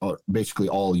year, basically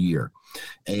all year.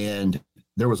 And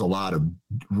there was a lot of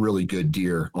really good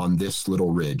deer on this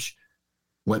little ridge.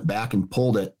 Went back and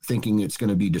pulled it thinking it's going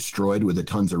to be destroyed with the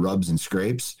tons of rubs and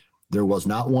scrapes. There was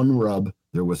not one rub.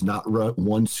 There was not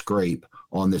one scrape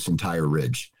on this entire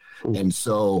ridge. And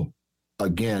so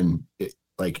again,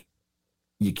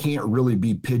 you can't really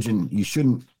be you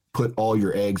shouldn't put all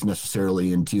your eggs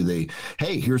necessarily into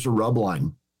hey, here's a rub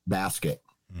line basket.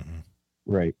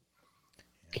 Right.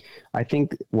 I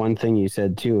think one thing you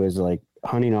said too is like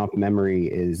hunting off memory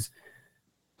is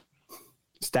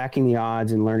stacking the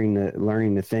odds and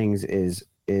learning the things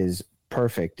is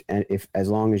perfect. And as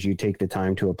long as you take the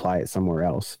time to apply it somewhere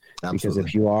else. Absolutely. Because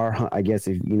if you are, I guess,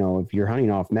 if you're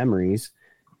hunting off memories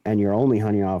and you're only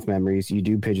hunting off memories, you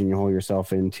do pigeonhole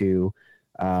yourself into,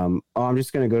 I'm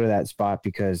just going to go to that spot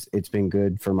because it's been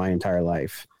good for my entire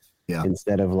life. Yeah.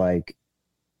 Instead of like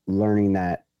learning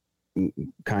that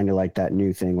kind of like that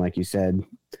new thing, like you said,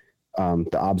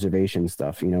 the observation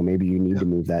stuff, maybe you need to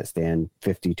move that stand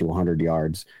 50 to 100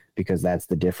 yards because that's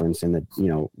the difference in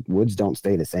the, woods don't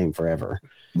stay the same forever.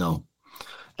 No.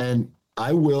 And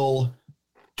I will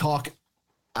talk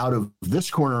out of this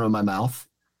corner of my mouth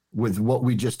with what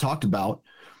we just talked about,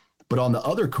 but on the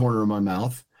other corner of my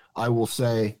mouth, I will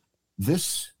say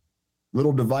this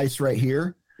little device right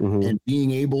here and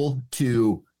being able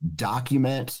to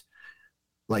document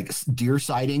like deer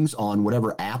sightings on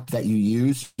whatever app that you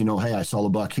use, hey, I saw a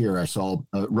buck here, I saw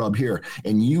a rub here.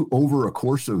 And you, over a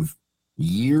course of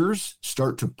years,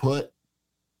 start to put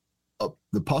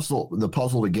the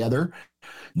puzzle together.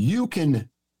 You can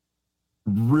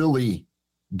really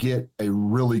get a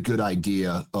really good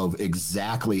idea of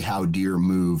exactly how deer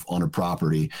move on a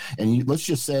property. And let's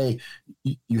just say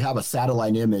you have a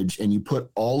satellite image and you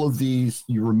put all of these,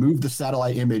 you remove the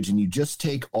satellite image and you just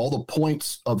take all the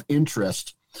points of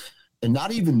interest and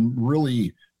not even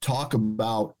really talk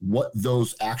about what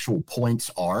those actual points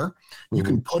are, you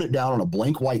can put it down on a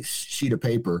blank white sheet of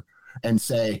paper and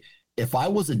say, if I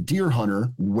was a deer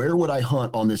hunter, where would I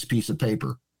hunt on this piece of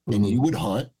paper? And you would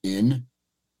hunt in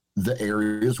the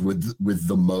areas with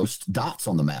the most dots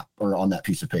on the map or on that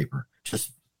piece of paper,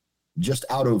 just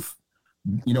out of,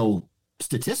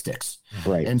 statistics.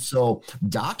 Right. And so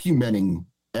documenting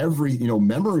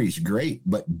memory is great,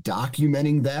 but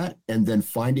documenting that and then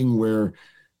finding where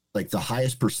like the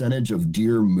highest percentage of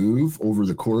deer move over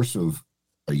the course of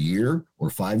a year or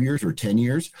 5 years or 10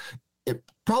 years, it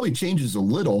probably changes a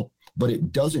little, but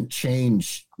it doesn't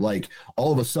change. Like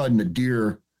all of a sudden a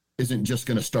deer isn't just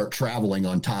going to start traveling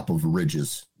on top of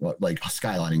ridges, like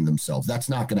skylining themselves. That's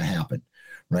not going to happen,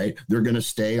 right? They're going to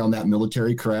stay on that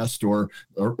military crest or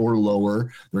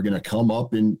lower. They're going to come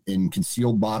up in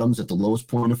concealed bottoms at the lowest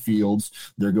point of fields.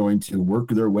 They're going to work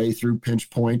their way through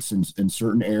pinch points in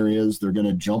certain areas. They're going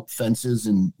to jump fences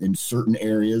in certain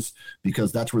areas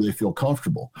because that's where they feel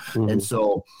comfortable. And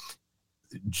so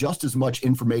just as much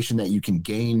information that you can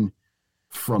gain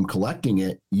from collecting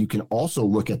it, you can also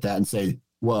look at that and say,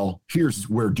 well, here's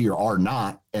where deer are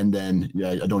not. And then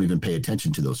I don't even pay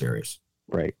attention to those areas.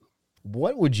 Right.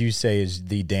 What would you say is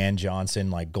the Dan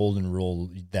Johnson, like golden rule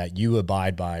that you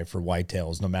abide by for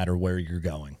whitetails, no matter where you're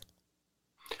going?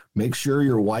 Make sure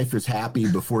your wife is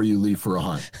happy before you leave for a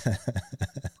hunt.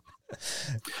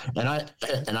 And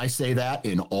I say that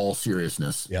in all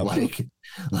seriousness. Yep.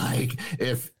 Like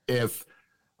if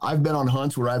I've been on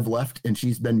hunts where I've left and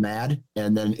she's been mad,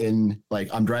 and then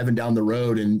I'm driving down the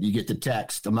road and you get the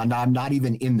text, I'm not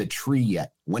even in the tree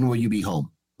yet. When will you be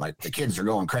home? Like the kids are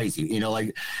going crazy,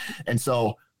 and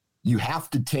so you have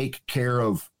to take care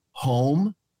of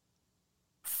home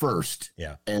first,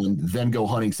 and then go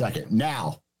hunting second.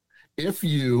 Now, if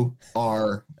you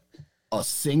are a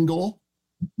single,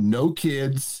 no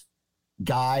kids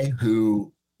guy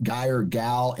or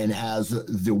gal and has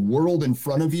the world in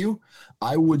front of you,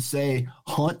 I would say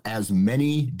hunt as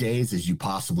many days as you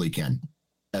possibly can,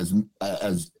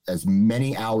 as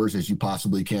many hours as you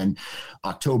possibly can,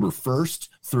 October 1st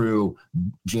through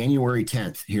January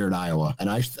 10th here in Iowa. And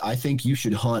I think you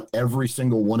should hunt every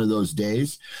single one of those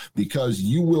days, because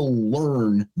you will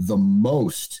learn the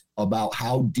most about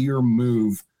how deer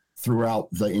move throughout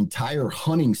the entire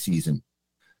hunting season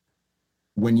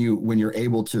when you're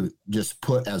able to just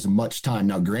put as much time.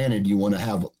 Now, granted, you want to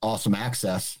have awesome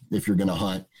access if you're going to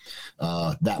hunt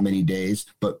that many days,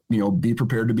 but be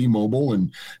prepared to be mobile,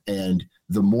 and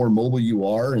the more mobile you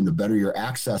are and the better your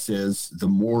access is, the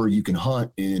more you can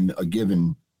hunt in a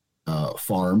given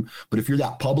farm. But if you're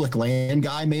that public land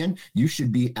guy, man, you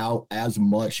should be out as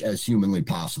much as humanly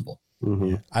possible.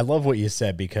 Mm-hmm. I love what you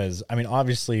said, because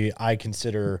obviously I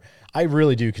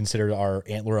really do consider our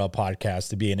Antler Up podcast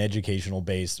to be an educational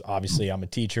base. Obviously I'm a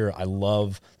teacher. I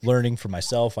love learning for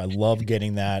myself. I love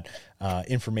getting that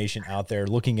information out there,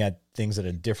 looking at things at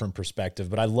a different perspective.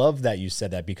 But I love that you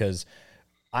said that, because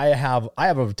I have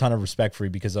a ton of respect for you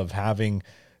because of having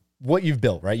what you've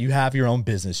built, right? You have your own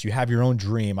business, you have your own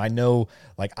dream. I know,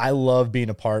 I love being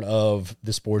a part of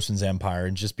the Sportsman's Empire,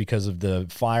 and just because of the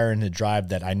fire and the drive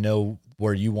that I know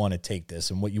where you want to take this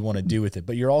and what you want to do with it.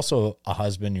 But you're also a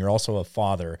husband, you're also a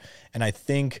father. And I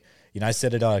think, I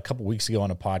said it a couple weeks ago on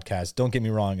a podcast, don't get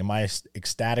me wrong. Am I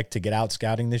ecstatic to get out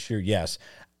scouting this year? Yes.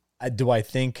 Do I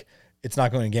think it's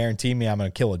not going to guarantee me I'm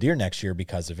going to kill a deer next year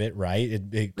because of it, right?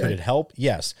 Could it help?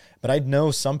 Yes. But I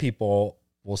know some people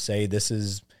will say this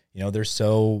is, they're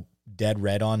so dead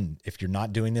red on, if you're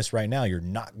not doing this right now, you're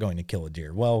not going to kill a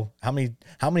deer. Well, how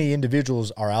many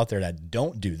individuals are out there that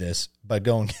don't do this, but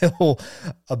go and kill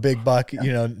a big buck,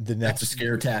 That's a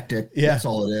scare tactic. Yeah. That's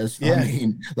all it is. Yeah.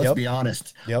 Let's be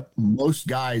honest. Yep. Most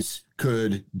guys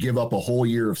could give up a whole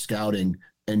year of scouting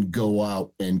and go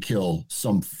out and kill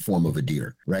some form of a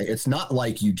deer, right? It's not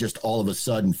like you just all of a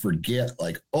sudden forget,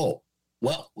 oh,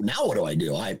 well, now what do I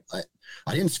do? I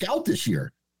didn't scout this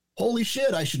year. Holy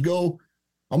shit, I should go.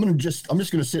 I'm just going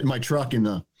to sit in my truck in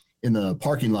the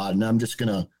parking lot, and I'm just going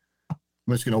to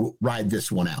ride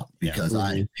this one out because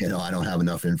I don't have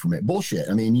enough information. Bullshit.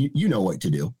 You know what to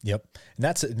do. Yep. And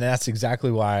that's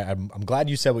exactly why I'm glad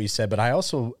you said what you said, but I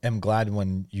also am glad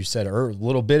when you said a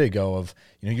little bit ago of,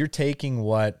 you're taking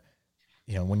what,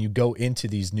 when you go into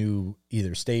these new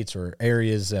either states or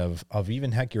areas of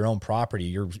even heck your own property,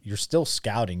 you're still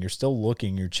scouting, you're still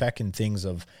looking, you're checking things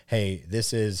of, hey,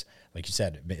 this is, like you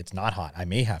said, it's not hot. I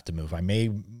may have to move. I may,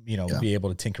 be able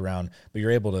to tinker around, but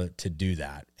you're able to do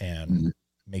that and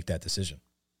make that decision.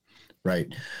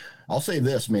 Right. I'll say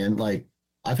this, man,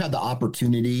 I've had the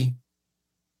opportunity.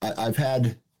 I've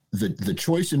had the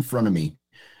choice in front of me.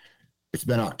 It's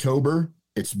been October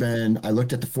I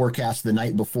looked at the forecast the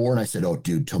night before and I said, oh,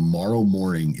 dude, tomorrow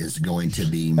morning is going to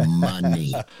be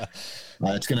money.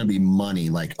 It's going to be money.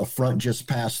 Like a front just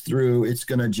passed through. It's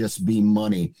going to just be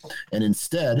money. And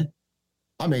instead,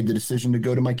 I made the decision to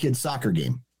go to my kid's soccer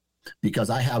game because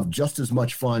I have just as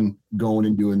much fun going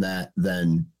and doing that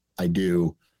than I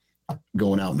do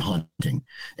going out and hunting.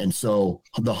 And so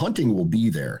the hunting will be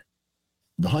there.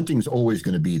 The hunting's always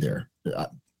going to be there.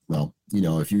 Well,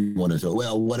 if you want to say,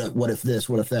 well, what if this,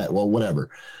 what if that? Well, whatever.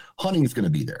 Hunting is going to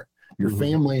be there. Your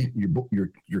family,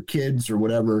 your kids or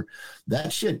whatever,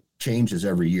 that shit changes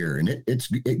every year and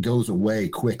it goes away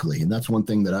quickly. And that's one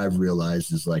thing that I've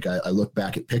realized is like, I look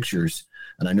back at pictures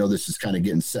and I know this is kind of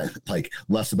getting set, like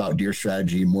less about deer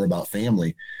strategy, more about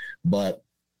family, but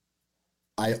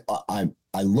I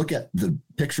look at the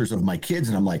pictures of my kids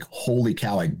and I'm like, holy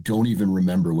cow, I don't even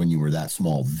remember when you were that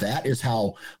small. That is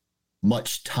how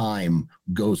much time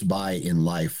goes by in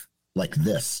life like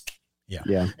this.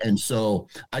 Yeah. And so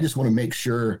I just want to make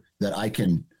sure that I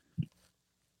can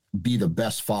be the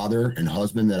best father and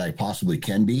husband that I possibly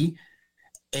can be,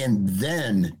 and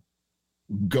then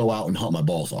go out and hunt my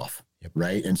balls off. Yep.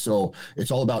 Right. And so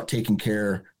it's all about taking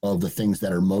care of the things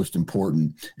that are most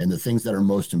important, and the things that are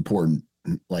most important,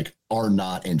 like, are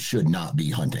not and should not be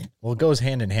hunting. Well, it goes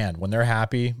hand in hand. When they're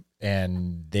happy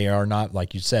and they are not,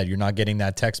 like you said, you're not getting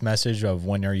that text message of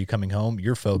when are you coming home,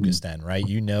 you're focused then, right?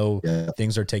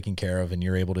 Things are taken care of and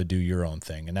you're able to do your own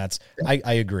thing. And that's, I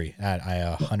agree.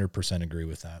 I 100% agree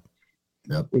with that.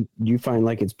 Yep. Do you find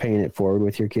like it's paying it forward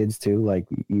with your kids too? Like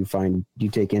you find you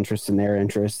take interest in their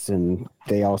interests and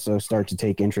they also start to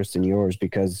take interest in yours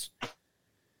because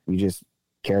you just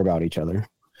care about each other.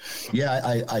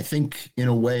 Yeah. I think in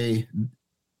a way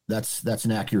that's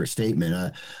an accurate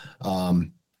statement.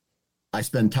 I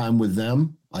spend time with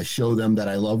them. I show them that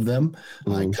I love them.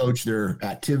 I coach their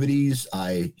activities.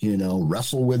 I,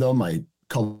 wrestle with them. I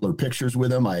color pictures with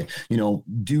them. I,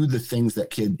 do the things that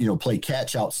play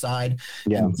catch outside.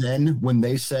 Yeah. And then when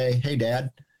they say, hey,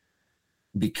 Dad,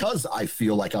 because I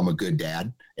feel like I'm a good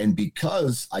dad and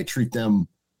because I treat them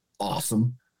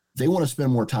awesome, they want to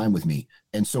spend more time with me.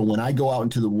 And so when I go out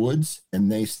into the woods and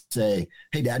they say,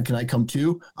 hey, Dad, can I come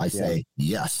too? I say,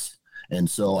 yes. And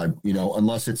so I,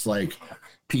 unless it's like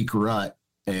peak rut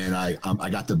and I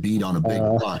got the beat on a big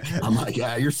buck, I'm like,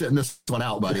 yeah, you're sitting this one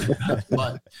out, buddy.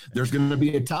 But there's going to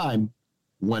be a time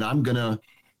when I'm going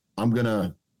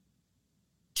to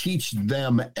teach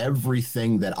them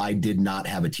everything that I did not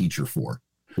have a teacher for.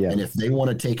 Yeah. And if they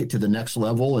want to take it to the next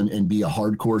level and be a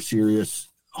hardcore, serious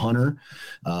hunter,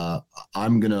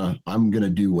 I'm going to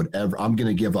do whatever. I'm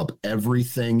going to give up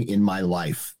everything in my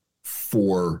life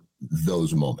for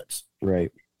those moments.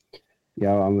 Right.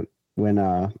 Yeah. When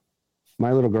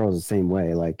my little girl is the same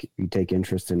way. Like you take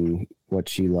interest in what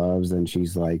she loves, and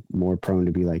she's like more prone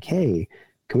to be like, "Hey,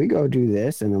 can we go do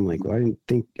this?" And I'm like, "Well,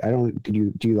 do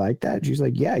you like that?" She's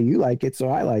like, "Yeah, you like it, so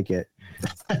I like it."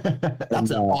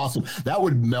 That's awesome. That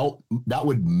would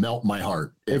melt my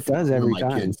heart. It does every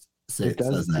time. It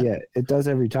does. Yeah, it does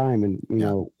every time.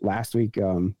 And last week,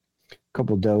 a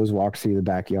couple of does walked through the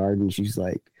backyard, and she's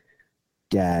like,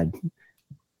 "Dad,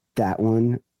 that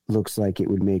one looks like it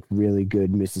would make really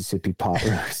good Mississippi pot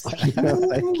roast."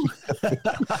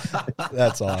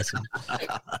 That's awesome.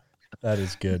 That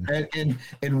is good.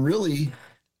 And really,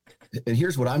 and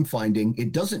here's what I'm finding: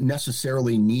 it doesn't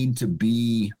necessarily need to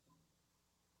be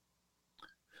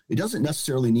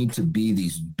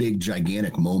these big,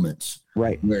 gigantic moments,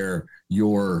 right? Where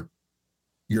you're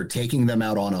taking them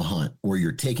out on a hunt, or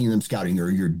you're taking them scouting, or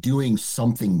you're doing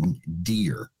something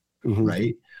deer,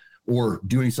 right? Or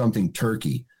doing something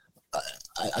turkey.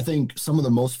 I think some of the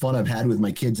most fun I've had with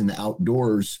my kids in the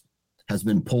outdoors has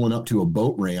been pulling up to a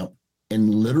boat ramp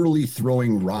and literally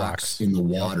throwing rocks in the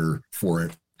water for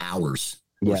hours,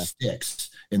 or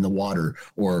sticks in the water,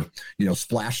 or,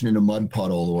 splashing in a mud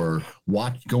puddle, or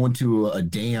going to a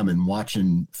dam and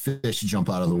watching fish jump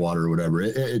out of the water or whatever.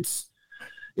 It's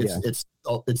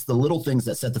the little things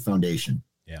that set the foundation.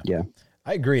 Yeah.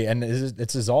 I agree. And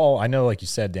it's all, I know, like you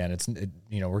said, Dan,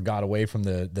 we're got away from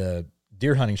the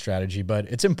deer hunting strategy, but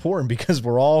it's important because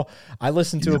I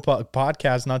listened to a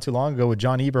podcast not too long ago with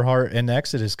John Eberhart and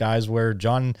Exodus guys, where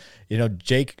John,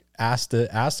 Jake asked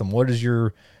him, what is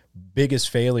your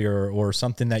biggest failure or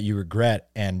something that you regret?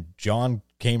 And John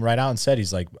came right out and said,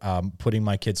 he's like, putting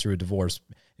my kids through a divorce.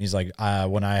 He's like,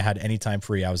 when I had any time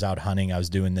free, I was out hunting, I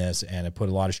was doing this, and it put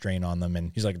a lot of strain on them.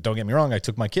 And he's like, don't get me wrong, I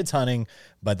took my kids hunting,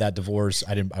 but that divorce,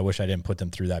 I wish I didn't put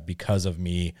them through that because of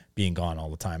me being gone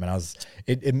all the time. And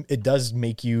it does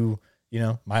make you,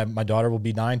 my daughter will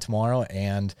be 9 tomorrow,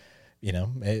 and,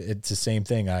 it's the same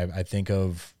thing. I think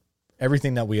of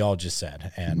everything that we all just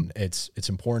said. And it's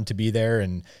important to be there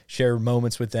and share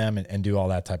moments with them and do all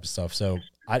that type of stuff. So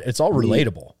it's all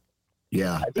relatable.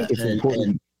 Yeah. I think it's important.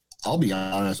 And I'll be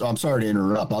honest. I'm sorry to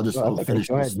interrupt. I'll finish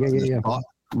this thought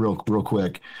real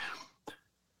quick.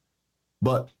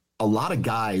 But a lot of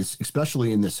guys,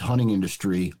 especially in this hunting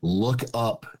industry, look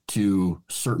up to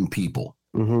certain people.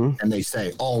 And they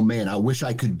say, oh man, I wish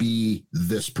I could be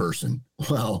this person.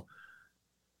 Well,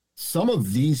 some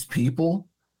of these people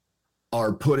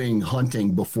are putting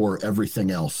hunting before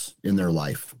everything else in their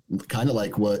life. Kind of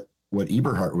like what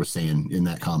Eberhard was saying in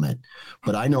that comment.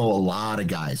 But I know a lot of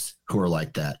guys who are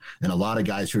like that. And a lot of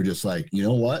guys who are just like, you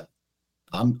know what?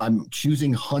 I'm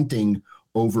choosing hunting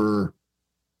over,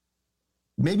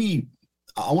 maybe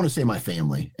I want to say my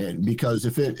family, and because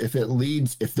if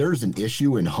there's an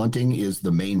issue and hunting is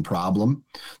the main problem,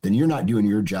 then you're not doing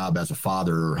your job as a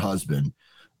father or husband.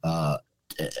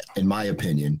 In my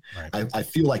opinion, right. I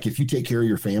feel like if you take care of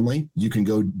your family, you can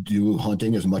go do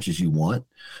hunting as much as you want,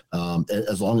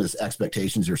 as long as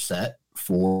expectations are set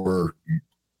for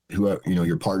whoever,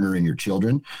 your partner and your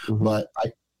children. But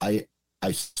I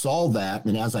saw that,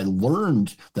 and as I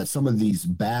learned that some of these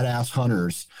badass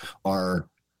hunters are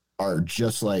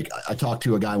just like, I talked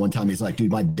to a guy one time, he's like,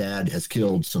 dude, my dad has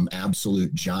killed some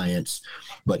absolute giants,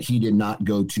 but he did not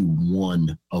go to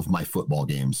one of my football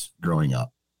games growing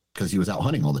up because he was out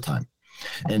hunting all the time.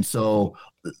 And so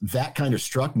that kind of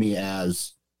struck me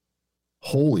as,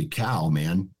 holy cow,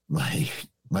 man.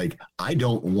 Like I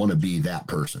don't want to be that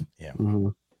person. Yeah.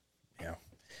 Yeah.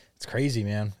 It's crazy,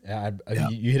 man.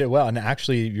 You hit it well. And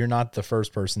actually you're not the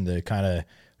first person to kind of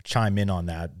chime in on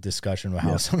that discussion of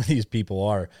how some of these people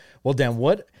are. Well, Dan,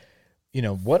 what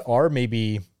are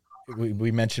maybe,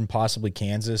 we mentioned possibly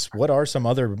Kansas. What are some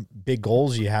other big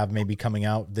goals you have maybe coming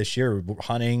out this year?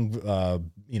 Hunting,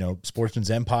 Sportsman's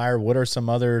Empire. What are some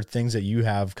other things that you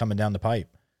have coming down the pipe?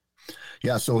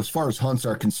 Yeah. So as far as hunts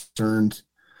are concerned,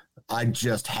 I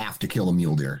just have to kill a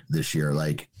mule deer this year.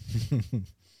 Like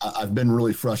I've been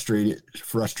really frustrated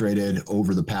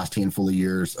over the past handful of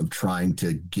years of trying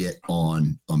to get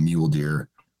on a mule deer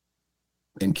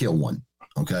and kill one.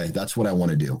 Okay. That's what I want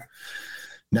to do.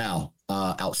 Now,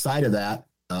 outside of that,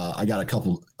 I got a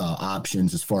couple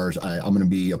options as far as I'm going to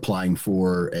be applying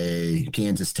for a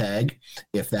Kansas tag.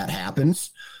 If that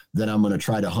happens, then I'm going to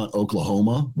try to hunt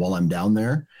Oklahoma while I'm down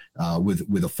there,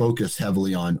 with a focus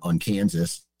heavily on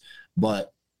Kansas.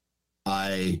 But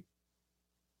I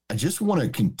just want to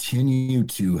continue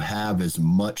to have as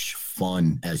much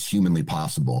fun as humanly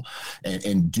possible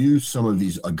and do some of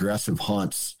these aggressive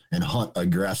hunts and hunt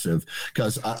aggressive,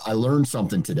 because I learned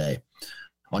something today.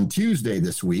 On Tuesday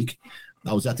this week,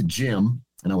 I was at the gym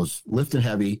and I was lifting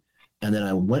heavy, and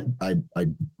then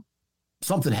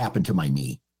something happened to my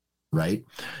knee, right?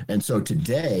 And so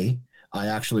today I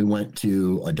actually went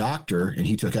to a doctor and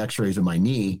he took x-rays of my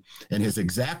knee, and his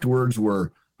exact words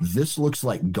were, "This looks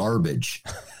like garbage."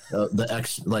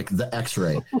 The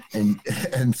x-ray.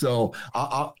 And so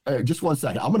I just one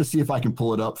second. I'm going to see if I can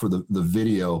pull it up for the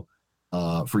video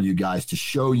for you guys to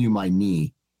show you my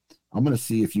knee. I'm going to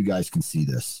see if you guys can see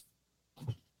this.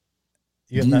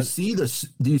 Do you see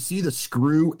the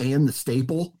screw and the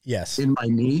staple? Yes. In my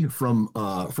knee from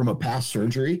a past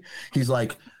surgery? He's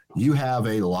like, you have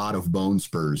a lot of bone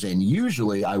spurs, and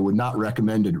usually I would not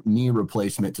recommend a knee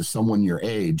replacement to someone your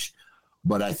age,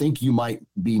 but I think you might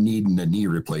be needing a knee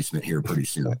replacement here pretty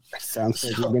soon. Sounds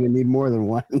like you're going to need more than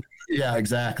one. Yeah,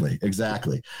 exactly.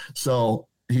 So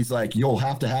he's like, you'll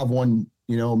have to have one,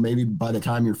 maybe by the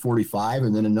time you're 45,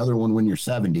 and then another one when you're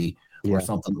 70 or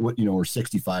something, or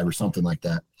 65 or something like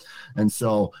that. And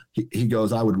so he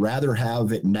goes, I would rather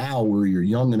have it now where you're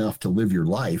young enough to live your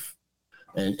life,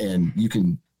 and you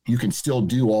can still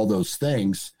do all those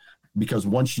things, because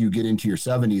once you get into your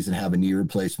 70s and have a knee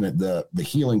replacement, the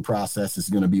healing process is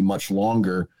going to be much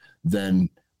longer than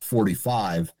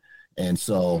 45. And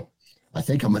so I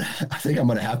think I'm going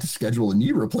to have to schedule a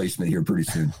knee replacement here pretty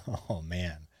soon. Oh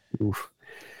man. Oof.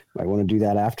 I want to do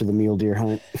that after the mule deer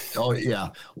hunt. Oh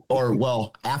yeah.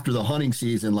 Or after the hunting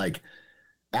season, like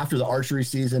after the archery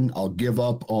season, I'll give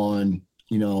up on,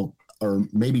 or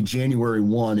maybe January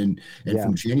 1. And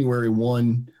from January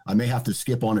 1, I may have to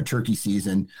skip on a turkey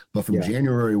season, but from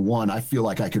January 1, I feel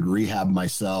like I could rehab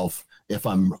myself if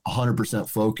I'm 100%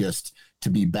 focused to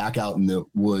be back out in the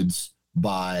woods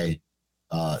by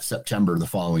September the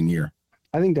following year.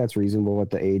 I think that's reasonable at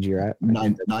the age you're at.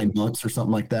 9 months or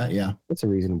something like that. Yeah. That's a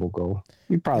reasonable goal.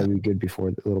 You'd probably be good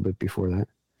a little bit before that.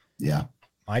 Yeah.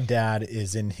 My dad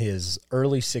is in his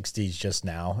early 60s just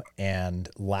now, and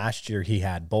last year he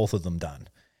had both of them done.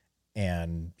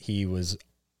 And he was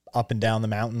up and down the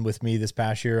mountain with me this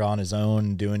past year on his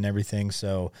own, doing everything.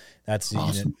 So that's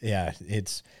awesome.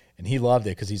 And he loved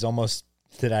it because he's almost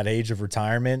to that age of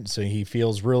retirement. So he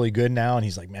feels really good now. And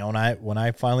he's like, man, when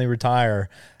I finally retire,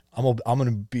 I'm going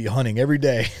to be hunting every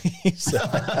day. So,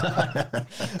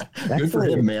 good for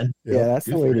him, man. Yeah, that's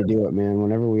the way to do it, man.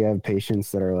 Whenever we have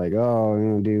patients that are like, oh,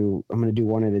 I'm going to do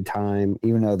one at a time,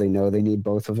 even though they know they need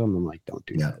both of them, I'm like, don't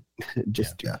do that.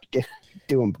 Just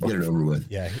do them both. Get it over with.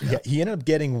 Yeah. He ended up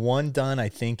getting one done, I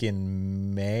think,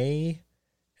 in May.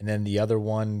 And then the other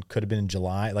one could have been in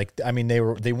July. Like, I mean, they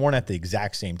weren't at the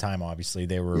exact same time. Obviously,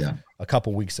 they were a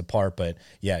couple weeks apart. But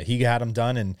yeah, he had them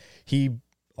done, and he,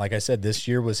 like I said, this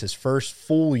year was his first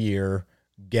full year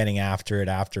getting after it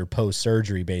after post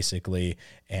surgery, basically.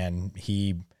 And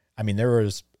there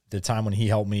was the time when he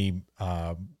helped me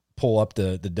pull up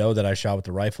the doe that I shot with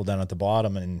the rifle down at the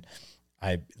bottom, and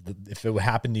if it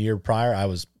happened the year prior, I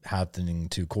was having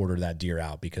to quarter that deer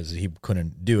out because he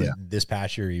couldn't do it. This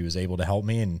past year, he was able to help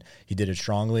me, and he did it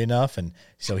strongly enough. And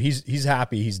so he's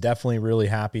happy. He's definitely really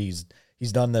happy.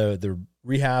 He's done the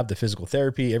rehab, the physical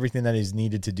therapy, everything that he's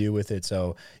needed to do with it.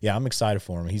 So yeah, I'm excited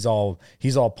for him. He's all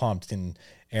pumped. And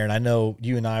Aaron, I know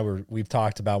you and we've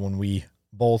talked about when we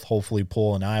both hopefully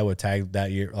pull an Iowa tag that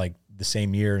year, like the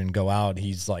same year, and go out.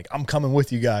 He's like, I'm coming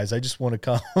with you guys. I just want to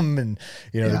come and,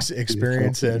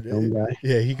 experience it.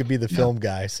 Yeah. He could be the film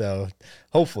guy. So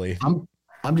hopefully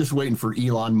I'm just waiting for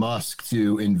Elon Musk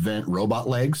to invent robot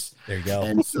legs. There you go.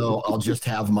 And so I'll just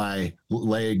have my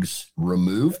legs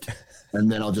removed,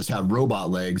 and then I'll just have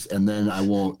robot legs, and then I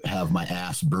won't have my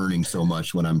ass burning so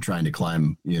much when I'm trying to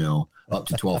climb, up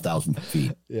to 12,000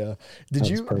 feet. Yeah. Did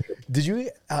you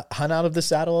hunt out of the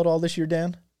saddle at all this year,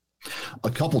 Dan? A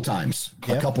couple times,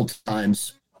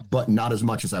 but not as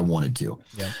much as I wanted to.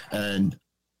 Yeah. And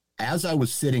as I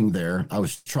was sitting there, I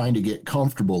was trying to get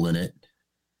comfortable in it.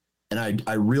 And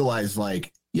I realized,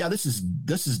 like, yeah, this is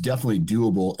definitely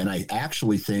doable. And I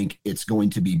actually think it's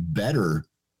going to be better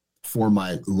for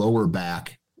my lower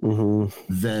back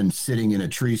than sitting in a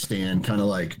tree stand, kind of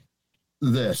like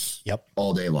this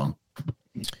all day long.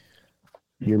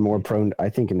 You're more prone, I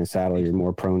think in the saddle, you're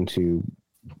more prone to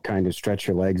kind of stretch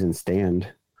your legs and stand.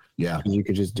 Yeah. You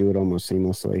could just do it almost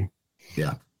seamlessly.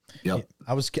 Yeah. Yep.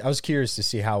 I was curious to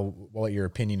see what your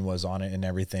opinion was on it and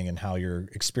everything, and how your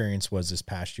experience was this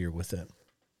past year with it.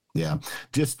 Yeah.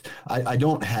 Just, I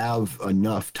don't have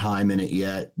enough time in it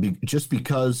yet, just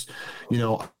because,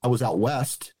 I was out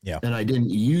West and I didn't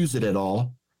use it at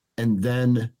all. And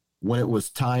then when it was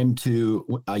time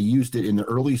I used it in the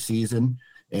early season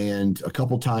and a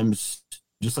couple times,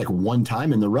 just like one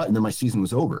time in the rut, and then my season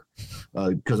was over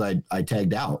because I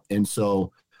tagged out. And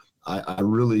so I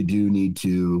really do need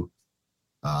to,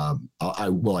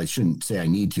 I shouldn't say I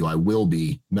need to, I will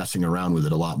be messing around with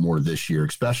it a lot more this year,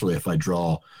 especially if I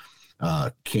draw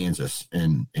Kansas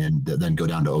and then go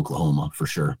down to Oklahoma for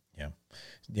sure.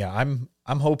 Yeah.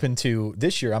 I'm hoping to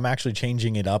this year. I'm actually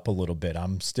changing it up a little bit.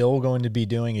 I'm still going to be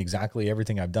doing exactly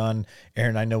everything I've done.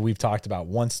 Aaron, I know we've talked about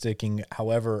one sticking.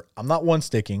 However, I'm not one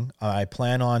sticking. I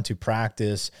plan on to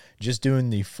practice just doing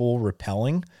the full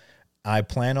rappelling. I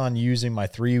plan on using my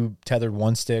 3 tethered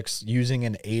one sticks, using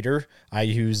an aider. I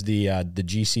use the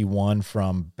GC1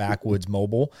 from Backwoods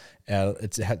Mobile.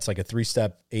 It's like a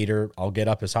 3-step aider. I'll get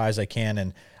up as high as I can,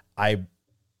 and I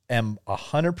am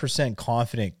 100%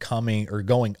 confident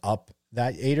going up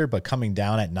that aider, but coming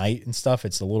down at night and stuff,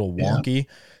 it's a little wonky. Yeah.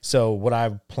 So what I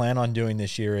plan on doing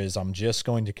this year is I'm just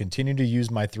going to continue to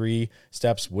use my 3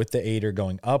 steps with the aider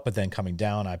going up, but then coming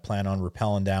down, I plan on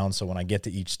rappelling down. So when I get to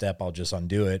each step, I'll just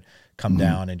undo it, come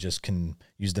down, and just can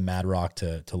use the Mad Rock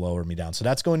to lower me down. So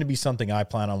that's going to be something I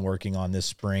plan on working on this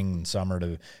spring and summer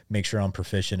to make sure I'm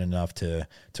proficient enough to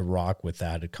rock with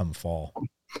that come fall.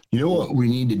 You know what we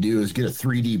need to do is get a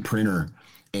 3D printer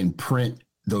and print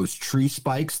those tree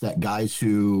spikes that guys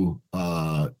who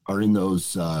are in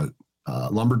those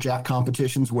lumberjack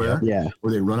competitions where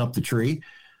they run up the tree.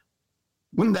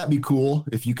 Wouldn't that be cool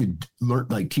if you could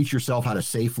teach yourself how to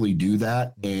safely do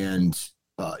that and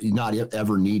not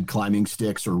ever need climbing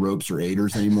sticks or ropes or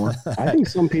aiders anymore? I think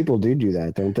some people do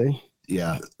that, don't they?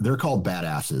 Yeah, they're called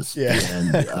badasses. Yeah,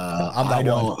 and I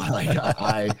don't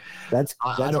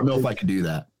know if I could do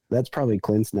that. That's probably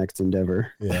Clint's next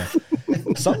endeavor. Yeah.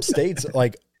 Some states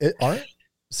aren't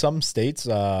some states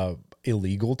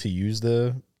illegal to use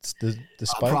the spikes?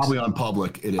 Probably on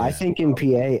public. It is. I think in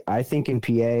PA,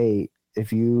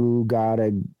 if you got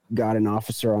an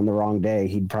officer on the wrong day,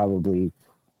 he'd probably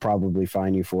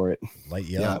fine you for it. Light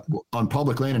yellow. Yeah, on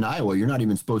public land in Iowa, you're not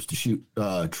even supposed to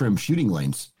trim shooting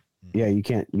lanes. Yeah, you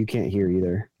can't hear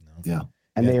either. No. Yeah.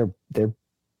 And they're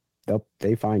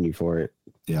they fine you for it.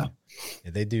 Yeah.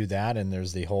 They do that, and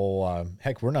there's the whole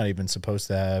heck. We're not even supposed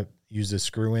to use the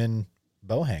screw-in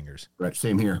bow hangers. Right.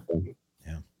 Same here.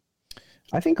 Yeah.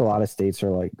 I think a lot of states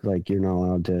are like you're not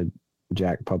allowed to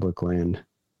jack public land.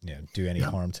 Yeah. Do any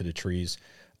harm to the trees.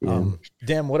 Yeah.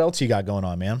 Dan, what else you got going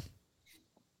on, man?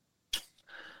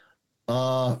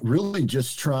 Really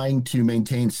just trying to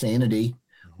maintain sanity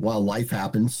while life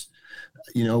happens,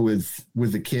 with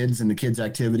the kids and the kids'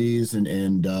 activities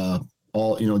and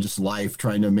all, just life,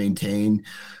 trying to maintain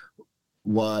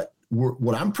what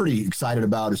I'm pretty excited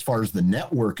about as far as the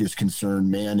network is concerned,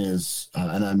 man, is,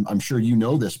 and I'm sure you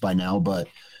know this by now, but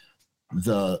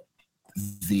the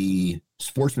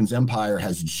Sportsman's Empire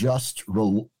has just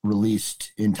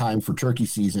released in time for turkey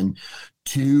season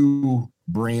 2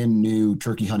 brand new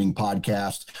turkey hunting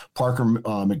podcasts. Parker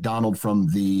McDonald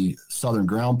from the Southern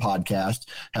Ground podcast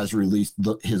has released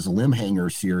his Limb Hanger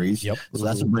series. Yep. So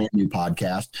that's a brand new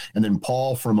podcast. And then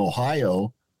Paul from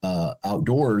Ohio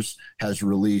Outdoors has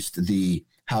released the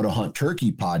How to Hunt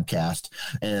Turkey podcast.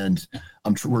 And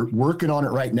we're working on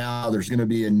it right now. There's going to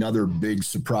be another big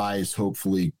surprise,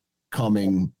 hopefully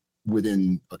coming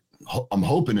within I'm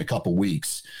hoping a couple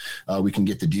weeks we can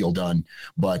get the deal done,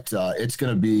 but it's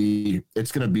going to be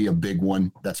a big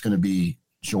one. That's going to be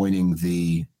joining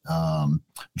the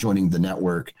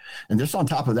network. And just on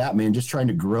top of that, man, just trying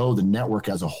to grow the network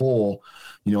as a whole,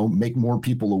 make more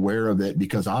people aware of it,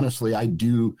 because honestly,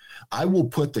 I will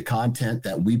put the content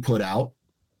that we put out,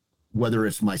 whether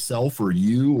it's myself or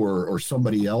you or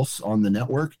somebody else on the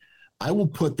network, I will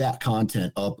put that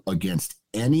content up against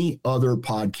any other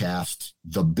podcast,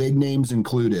 the big names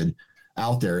included,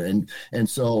 out there. And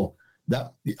so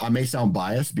that I may sound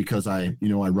biased because I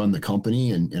run the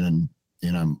company and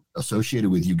I'm associated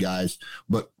with you guys,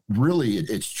 but really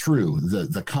it's true.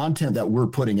 The content that we're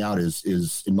putting out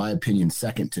is in my opinion,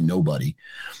 second to nobody.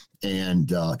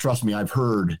 And trust me, I've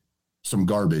heard some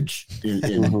garbage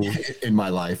in my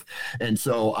life. And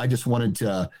so I just wanted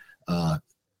to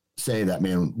say that,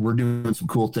 man, we're doing some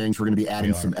cool things. We're going to be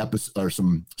adding some episodes or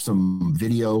some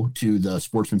video to the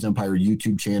Sportsman's Empire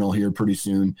YouTube channel here pretty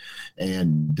soon,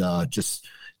 and just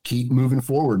keep moving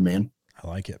forward, man. I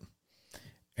like it.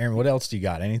 Aaron, what else do you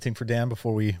got? Anything for Dan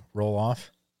before we roll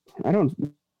off?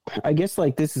 I guess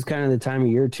like this is kind of the time of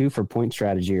year too for point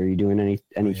strategy. Are you doing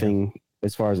anything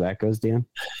as far as that goes, Dan?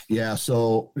 Yeah.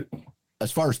 So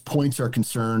as far as points are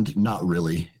concerned, not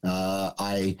really.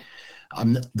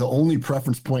 I'm the only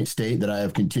preference point state that I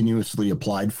have continuously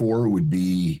applied for would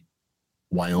be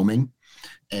Wyoming.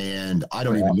 And I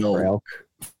don't even know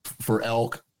for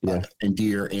elk and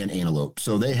deer and antelope.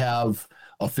 So they have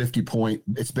a 50 point.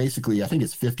 It's basically, I think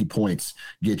it's 50 points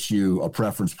gets you a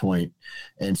preference point.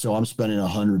 And so I'm spending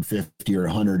 $150 or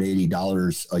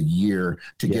 $180 a year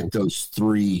to get those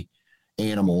 3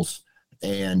 animals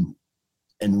and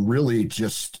really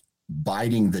just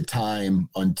biding the time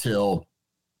until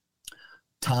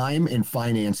time and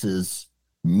finances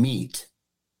meet,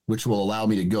 which will allow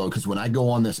me to go. Because when I go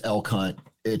on this elk hunt,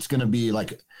 it's going to be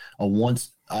like a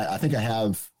once. I think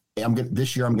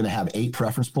this year I'm going to have 8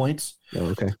 preference points.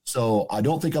 Oh, okay. So I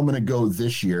don't think I'm going to go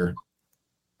this year,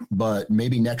 but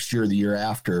maybe next year, or the year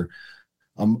after.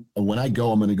 When I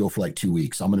go, I'm going to go for like 2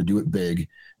 weeks. I'm going to do it big,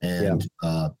 and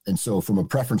so from a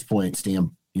preference point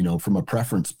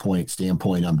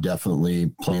standpoint, I'm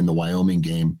definitely playing the Wyoming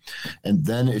game. And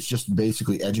then it's just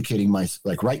basically educating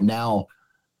like right now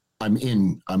I'm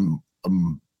in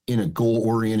a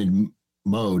goal-oriented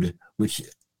mode, which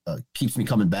keeps me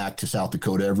coming back to South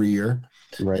Dakota every year.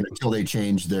 Right. And until they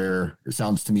change it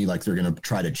sounds to me like they're going to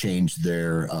try to change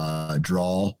their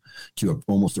draw to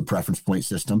almost a preference point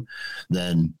system.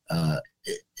 Then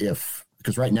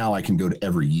because right now I can go to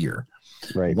every year.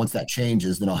 Right. Once that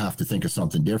changes, then I'll have to think of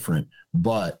something different.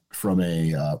 But from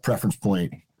a preference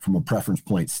point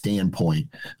standpoint,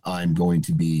 I'm going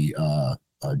to be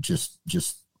just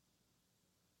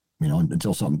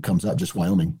until something comes up, just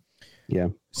Wyoming. Yeah.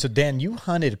 So Dan, you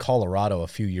hunted Colorado a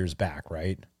few years back,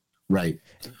 right? Right.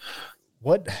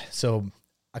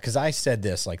 Because I said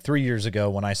this like 3 years ago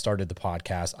when I started the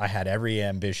podcast, I had every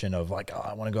ambition of like,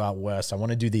 I want to go out west. I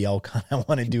want to do the elk hunt. I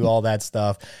want to do all that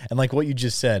stuff. And like what you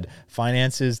just said,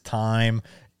 finances, time,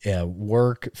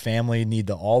 work, family need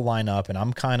to all line up. And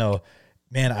I'm kind of,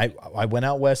 man, I went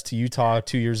out west to Utah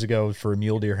 2 years ago for a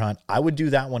mule deer hunt. I would do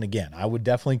that one again. I would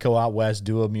definitely go out west,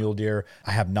 do a mule deer.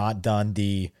 I have not done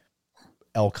the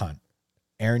elk hunt.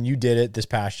 Aaron, you did it this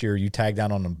past year. You tagged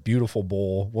down on a beautiful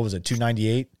bull. What was it?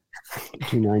 298?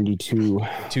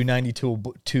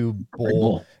 292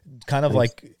 bull, kind of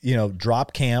like,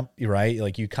 drop camp, right?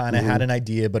 Like you kind of had an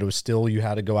idea, but it was still, you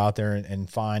had to go out there and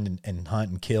find and hunt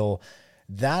and kill.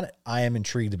 that I am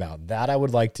intrigued about. That I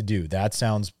would like to do. That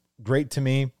sounds great to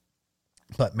me.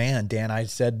 But man, Dan, I've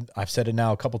said it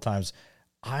now a couple times.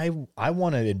 I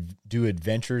want to do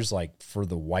adventures like for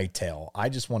the whitetail. I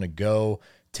just want to go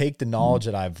take the knowledge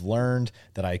that I've learned,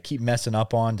 that I keep messing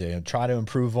up on, to try to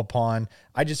improve upon.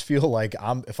 I just feel like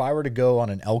if I were to go on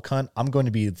an elk hunt, I'm going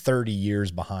to be 30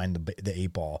 years behind the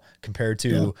 8-ball compared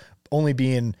to only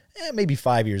being maybe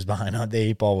 5 years behind on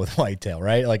the 8-ball with whitetail,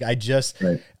 right? Like I just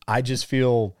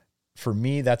feel, for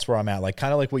me, that's where I'm at. Like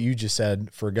kind of like what you just said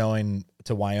for going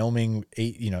to Wyoming,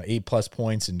 8+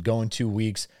 points and going 2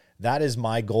 weeks. That is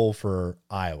my goal for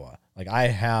Iowa. Like I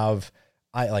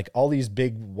like all these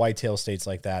big whitetail states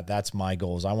like that. That's my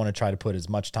goals. I want to try to put as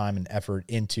much time and effort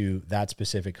into that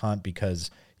specific hunt because,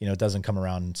 it doesn't come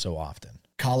around so often.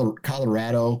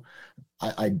 Colorado,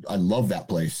 I love that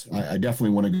place. I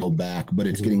definitely want to go back, but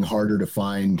it's getting harder to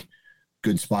find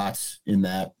good spots in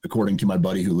that, according to my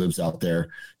buddy who lives out there,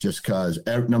 just because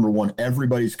number one,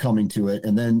 everybody's coming to it.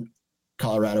 And then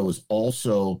Colorado is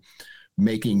also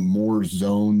making more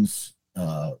zones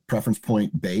preference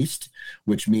point based,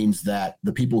 which means that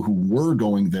the people who were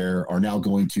going there are now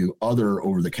going to other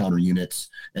over-the-counter units,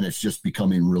 and it's just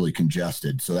becoming really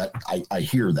congested. So that I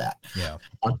hear that. Yeah.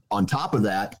 On top of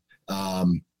that,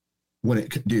 when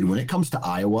it comes to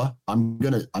Iowa, I'm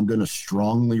gonna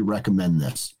strongly recommend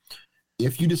this.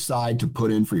 If you decide to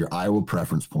put in for your Iowa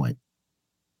preference point,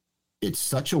 it's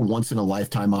such a once in a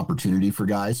lifetime opportunity for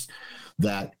guys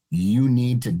that you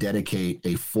need to dedicate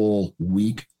a full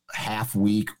week, half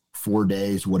week, 4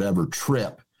 days, whatever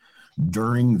trip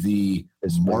during the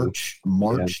March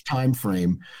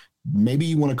timeframe. Maybe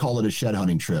you want to call it a shed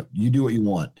hunting trip. You do what you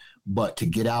want, but to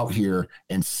get out here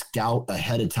and scout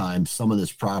ahead of time some of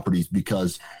this properties,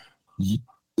 because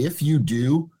if you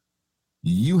do,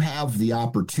 you have the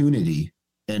opportunity.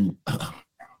 And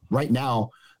right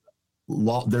now,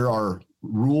 there are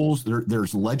rules,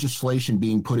 there's legislation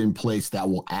being put in place that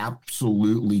will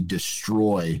absolutely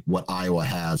destroy what Iowa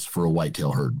has for a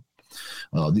whitetail herd.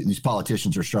 These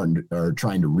politicians are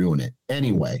trying to ruin it.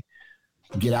 Anyway,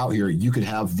 get out here. You could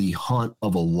have the hunt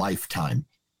of a lifetime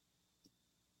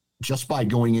just by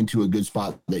going into a good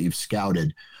spot that you've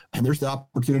scouted. And there's the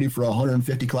opportunity for a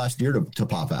 150 class deer to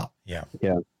pop out. Yeah.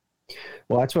 Yeah.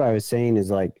 Well, that's what I was saying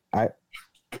is like, I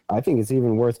think it's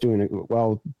even worth doing it.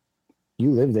 Well, you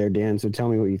live there, Dan, so tell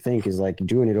me what you think, is like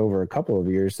doing it over a couple of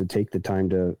years to take the time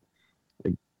to,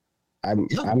 like, I'm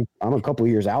a couple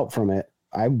of years out from it.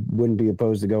 I wouldn't be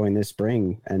opposed to going this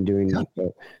spring and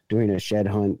doing a shed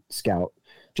hunt scout,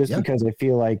 just because I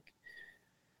feel like,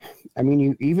 I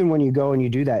mean, even when you go and you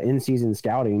do that in-season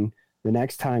scouting, the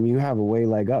next time you have a way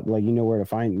leg up, like, you know where to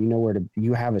find,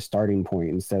 you have a starting point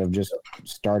instead of just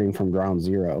starting from ground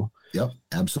zero. Yep,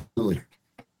 absolutely.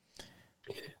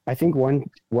 I think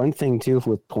one thing too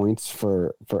with points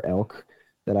for elk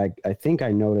that I think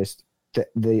I noticed, that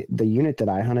the unit that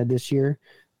I hunted this year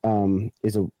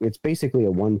it's basically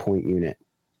a 1 point unit,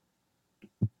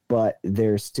 but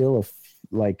there's still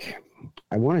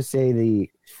I want to say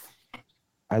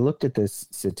I looked at the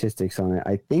statistics on it.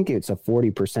 I think it's a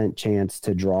 40% chance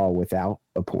to draw without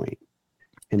a point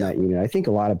in that unit. I think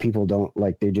a lot of people don't,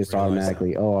 like, they just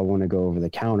automatically, I want to go over the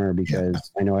counter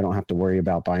because I know I don't have to worry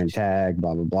about buying tag,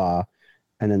 blah, blah, blah.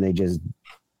 And then they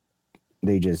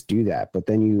just do that. But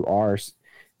then you are,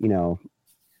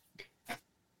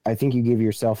 I think you give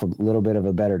yourself a little bit of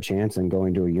a better chance than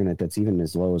going to a unit that's even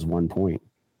as low as 1 point.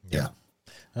 Yeah.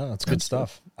 Oh, that's good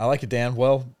stuff. I like it, Dan.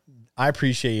 Well, I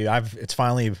appreciate you. It's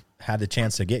finally had the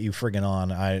chance to get you friggin'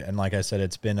 on. And like I said,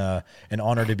 it's been an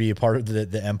honor to be a part of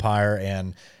the Empire.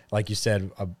 And like you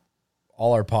said,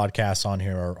 all our podcasts on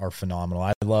here are phenomenal.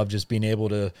 I love just being able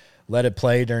to let it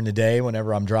play during the day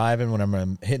whenever I'm driving, when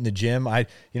I'm hitting the gym.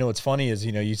 What's funny is,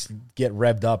 you get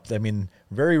revved up. I mean,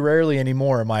 very rarely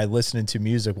anymore am I listening to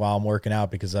music while I'm working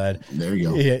out, because there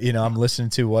you go. I'm listening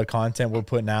to what content we're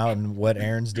putting out and what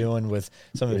Aaron's doing with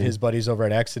some of his buddies over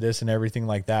at Exodus and everything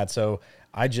like that. So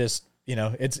I just,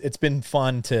 it's been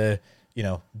fun to,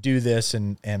 do this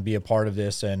and be a part of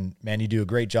this. And man, you do a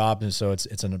great job. And so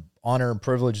it's an honor and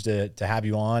privilege to have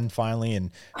you on finally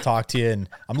and talk to you. And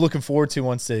I'm looking forward to,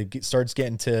 once it starts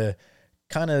getting to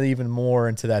kind of even more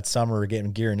into that summer,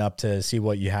 gearing up to see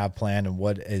what you have planned and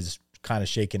what is kind of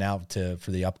shaking out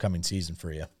for the upcoming season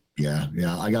for you. Yeah.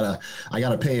 I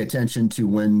gotta pay attention to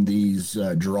when these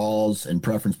draws and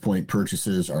preference point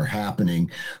purchases are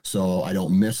happening, so I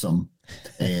don't miss them.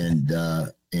 And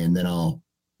then I'll,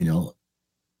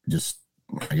 just,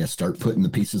 I guess, start putting the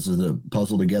pieces of the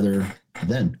puzzle together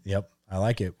then. Yep. I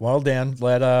like it. Well, Dan,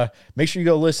 make sure you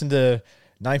go listen to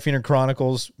Nine Finger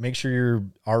Chronicles. Make sure you're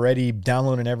already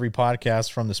downloading every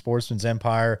podcast from the Sportsman's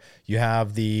Empire. You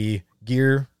have the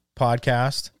Gear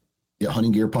podcast. Yeah,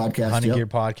 Hunting Gear podcast. Gear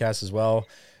podcast as well.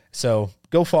 So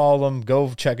go follow them.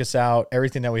 Go check us out.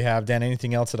 Everything that we have. Dan,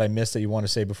 anything else that I missed that you want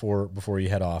to say before you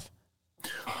head off?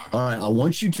 All right. I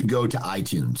want you to go to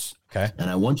iTunes. Okay. And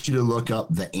I want you to look up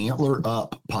the Antler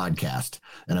Up podcast.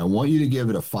 And I want you to give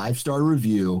it a 5-star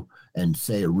review and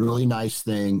say a really nice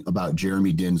thing about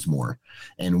Jeremy Dinsmore.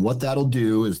 And what that'll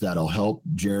do is that'll help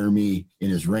Jeremy in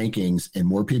his rankings, and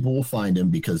more people will find him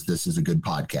because this is a good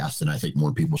podcast. And I think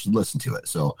more people should listen to it.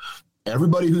 So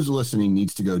everybody who's listening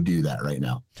needs to go do that right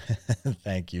now.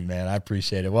 Thank you, man. I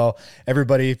appreciate it. Well,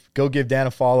 everybody go give Dan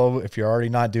a follow if you're already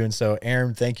not doing so.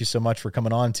 Aaron, thank you so much for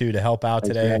coming on to help out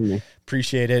today.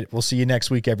 Appreciate it. We'll see you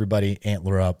next week, everybody.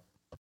 Antler up.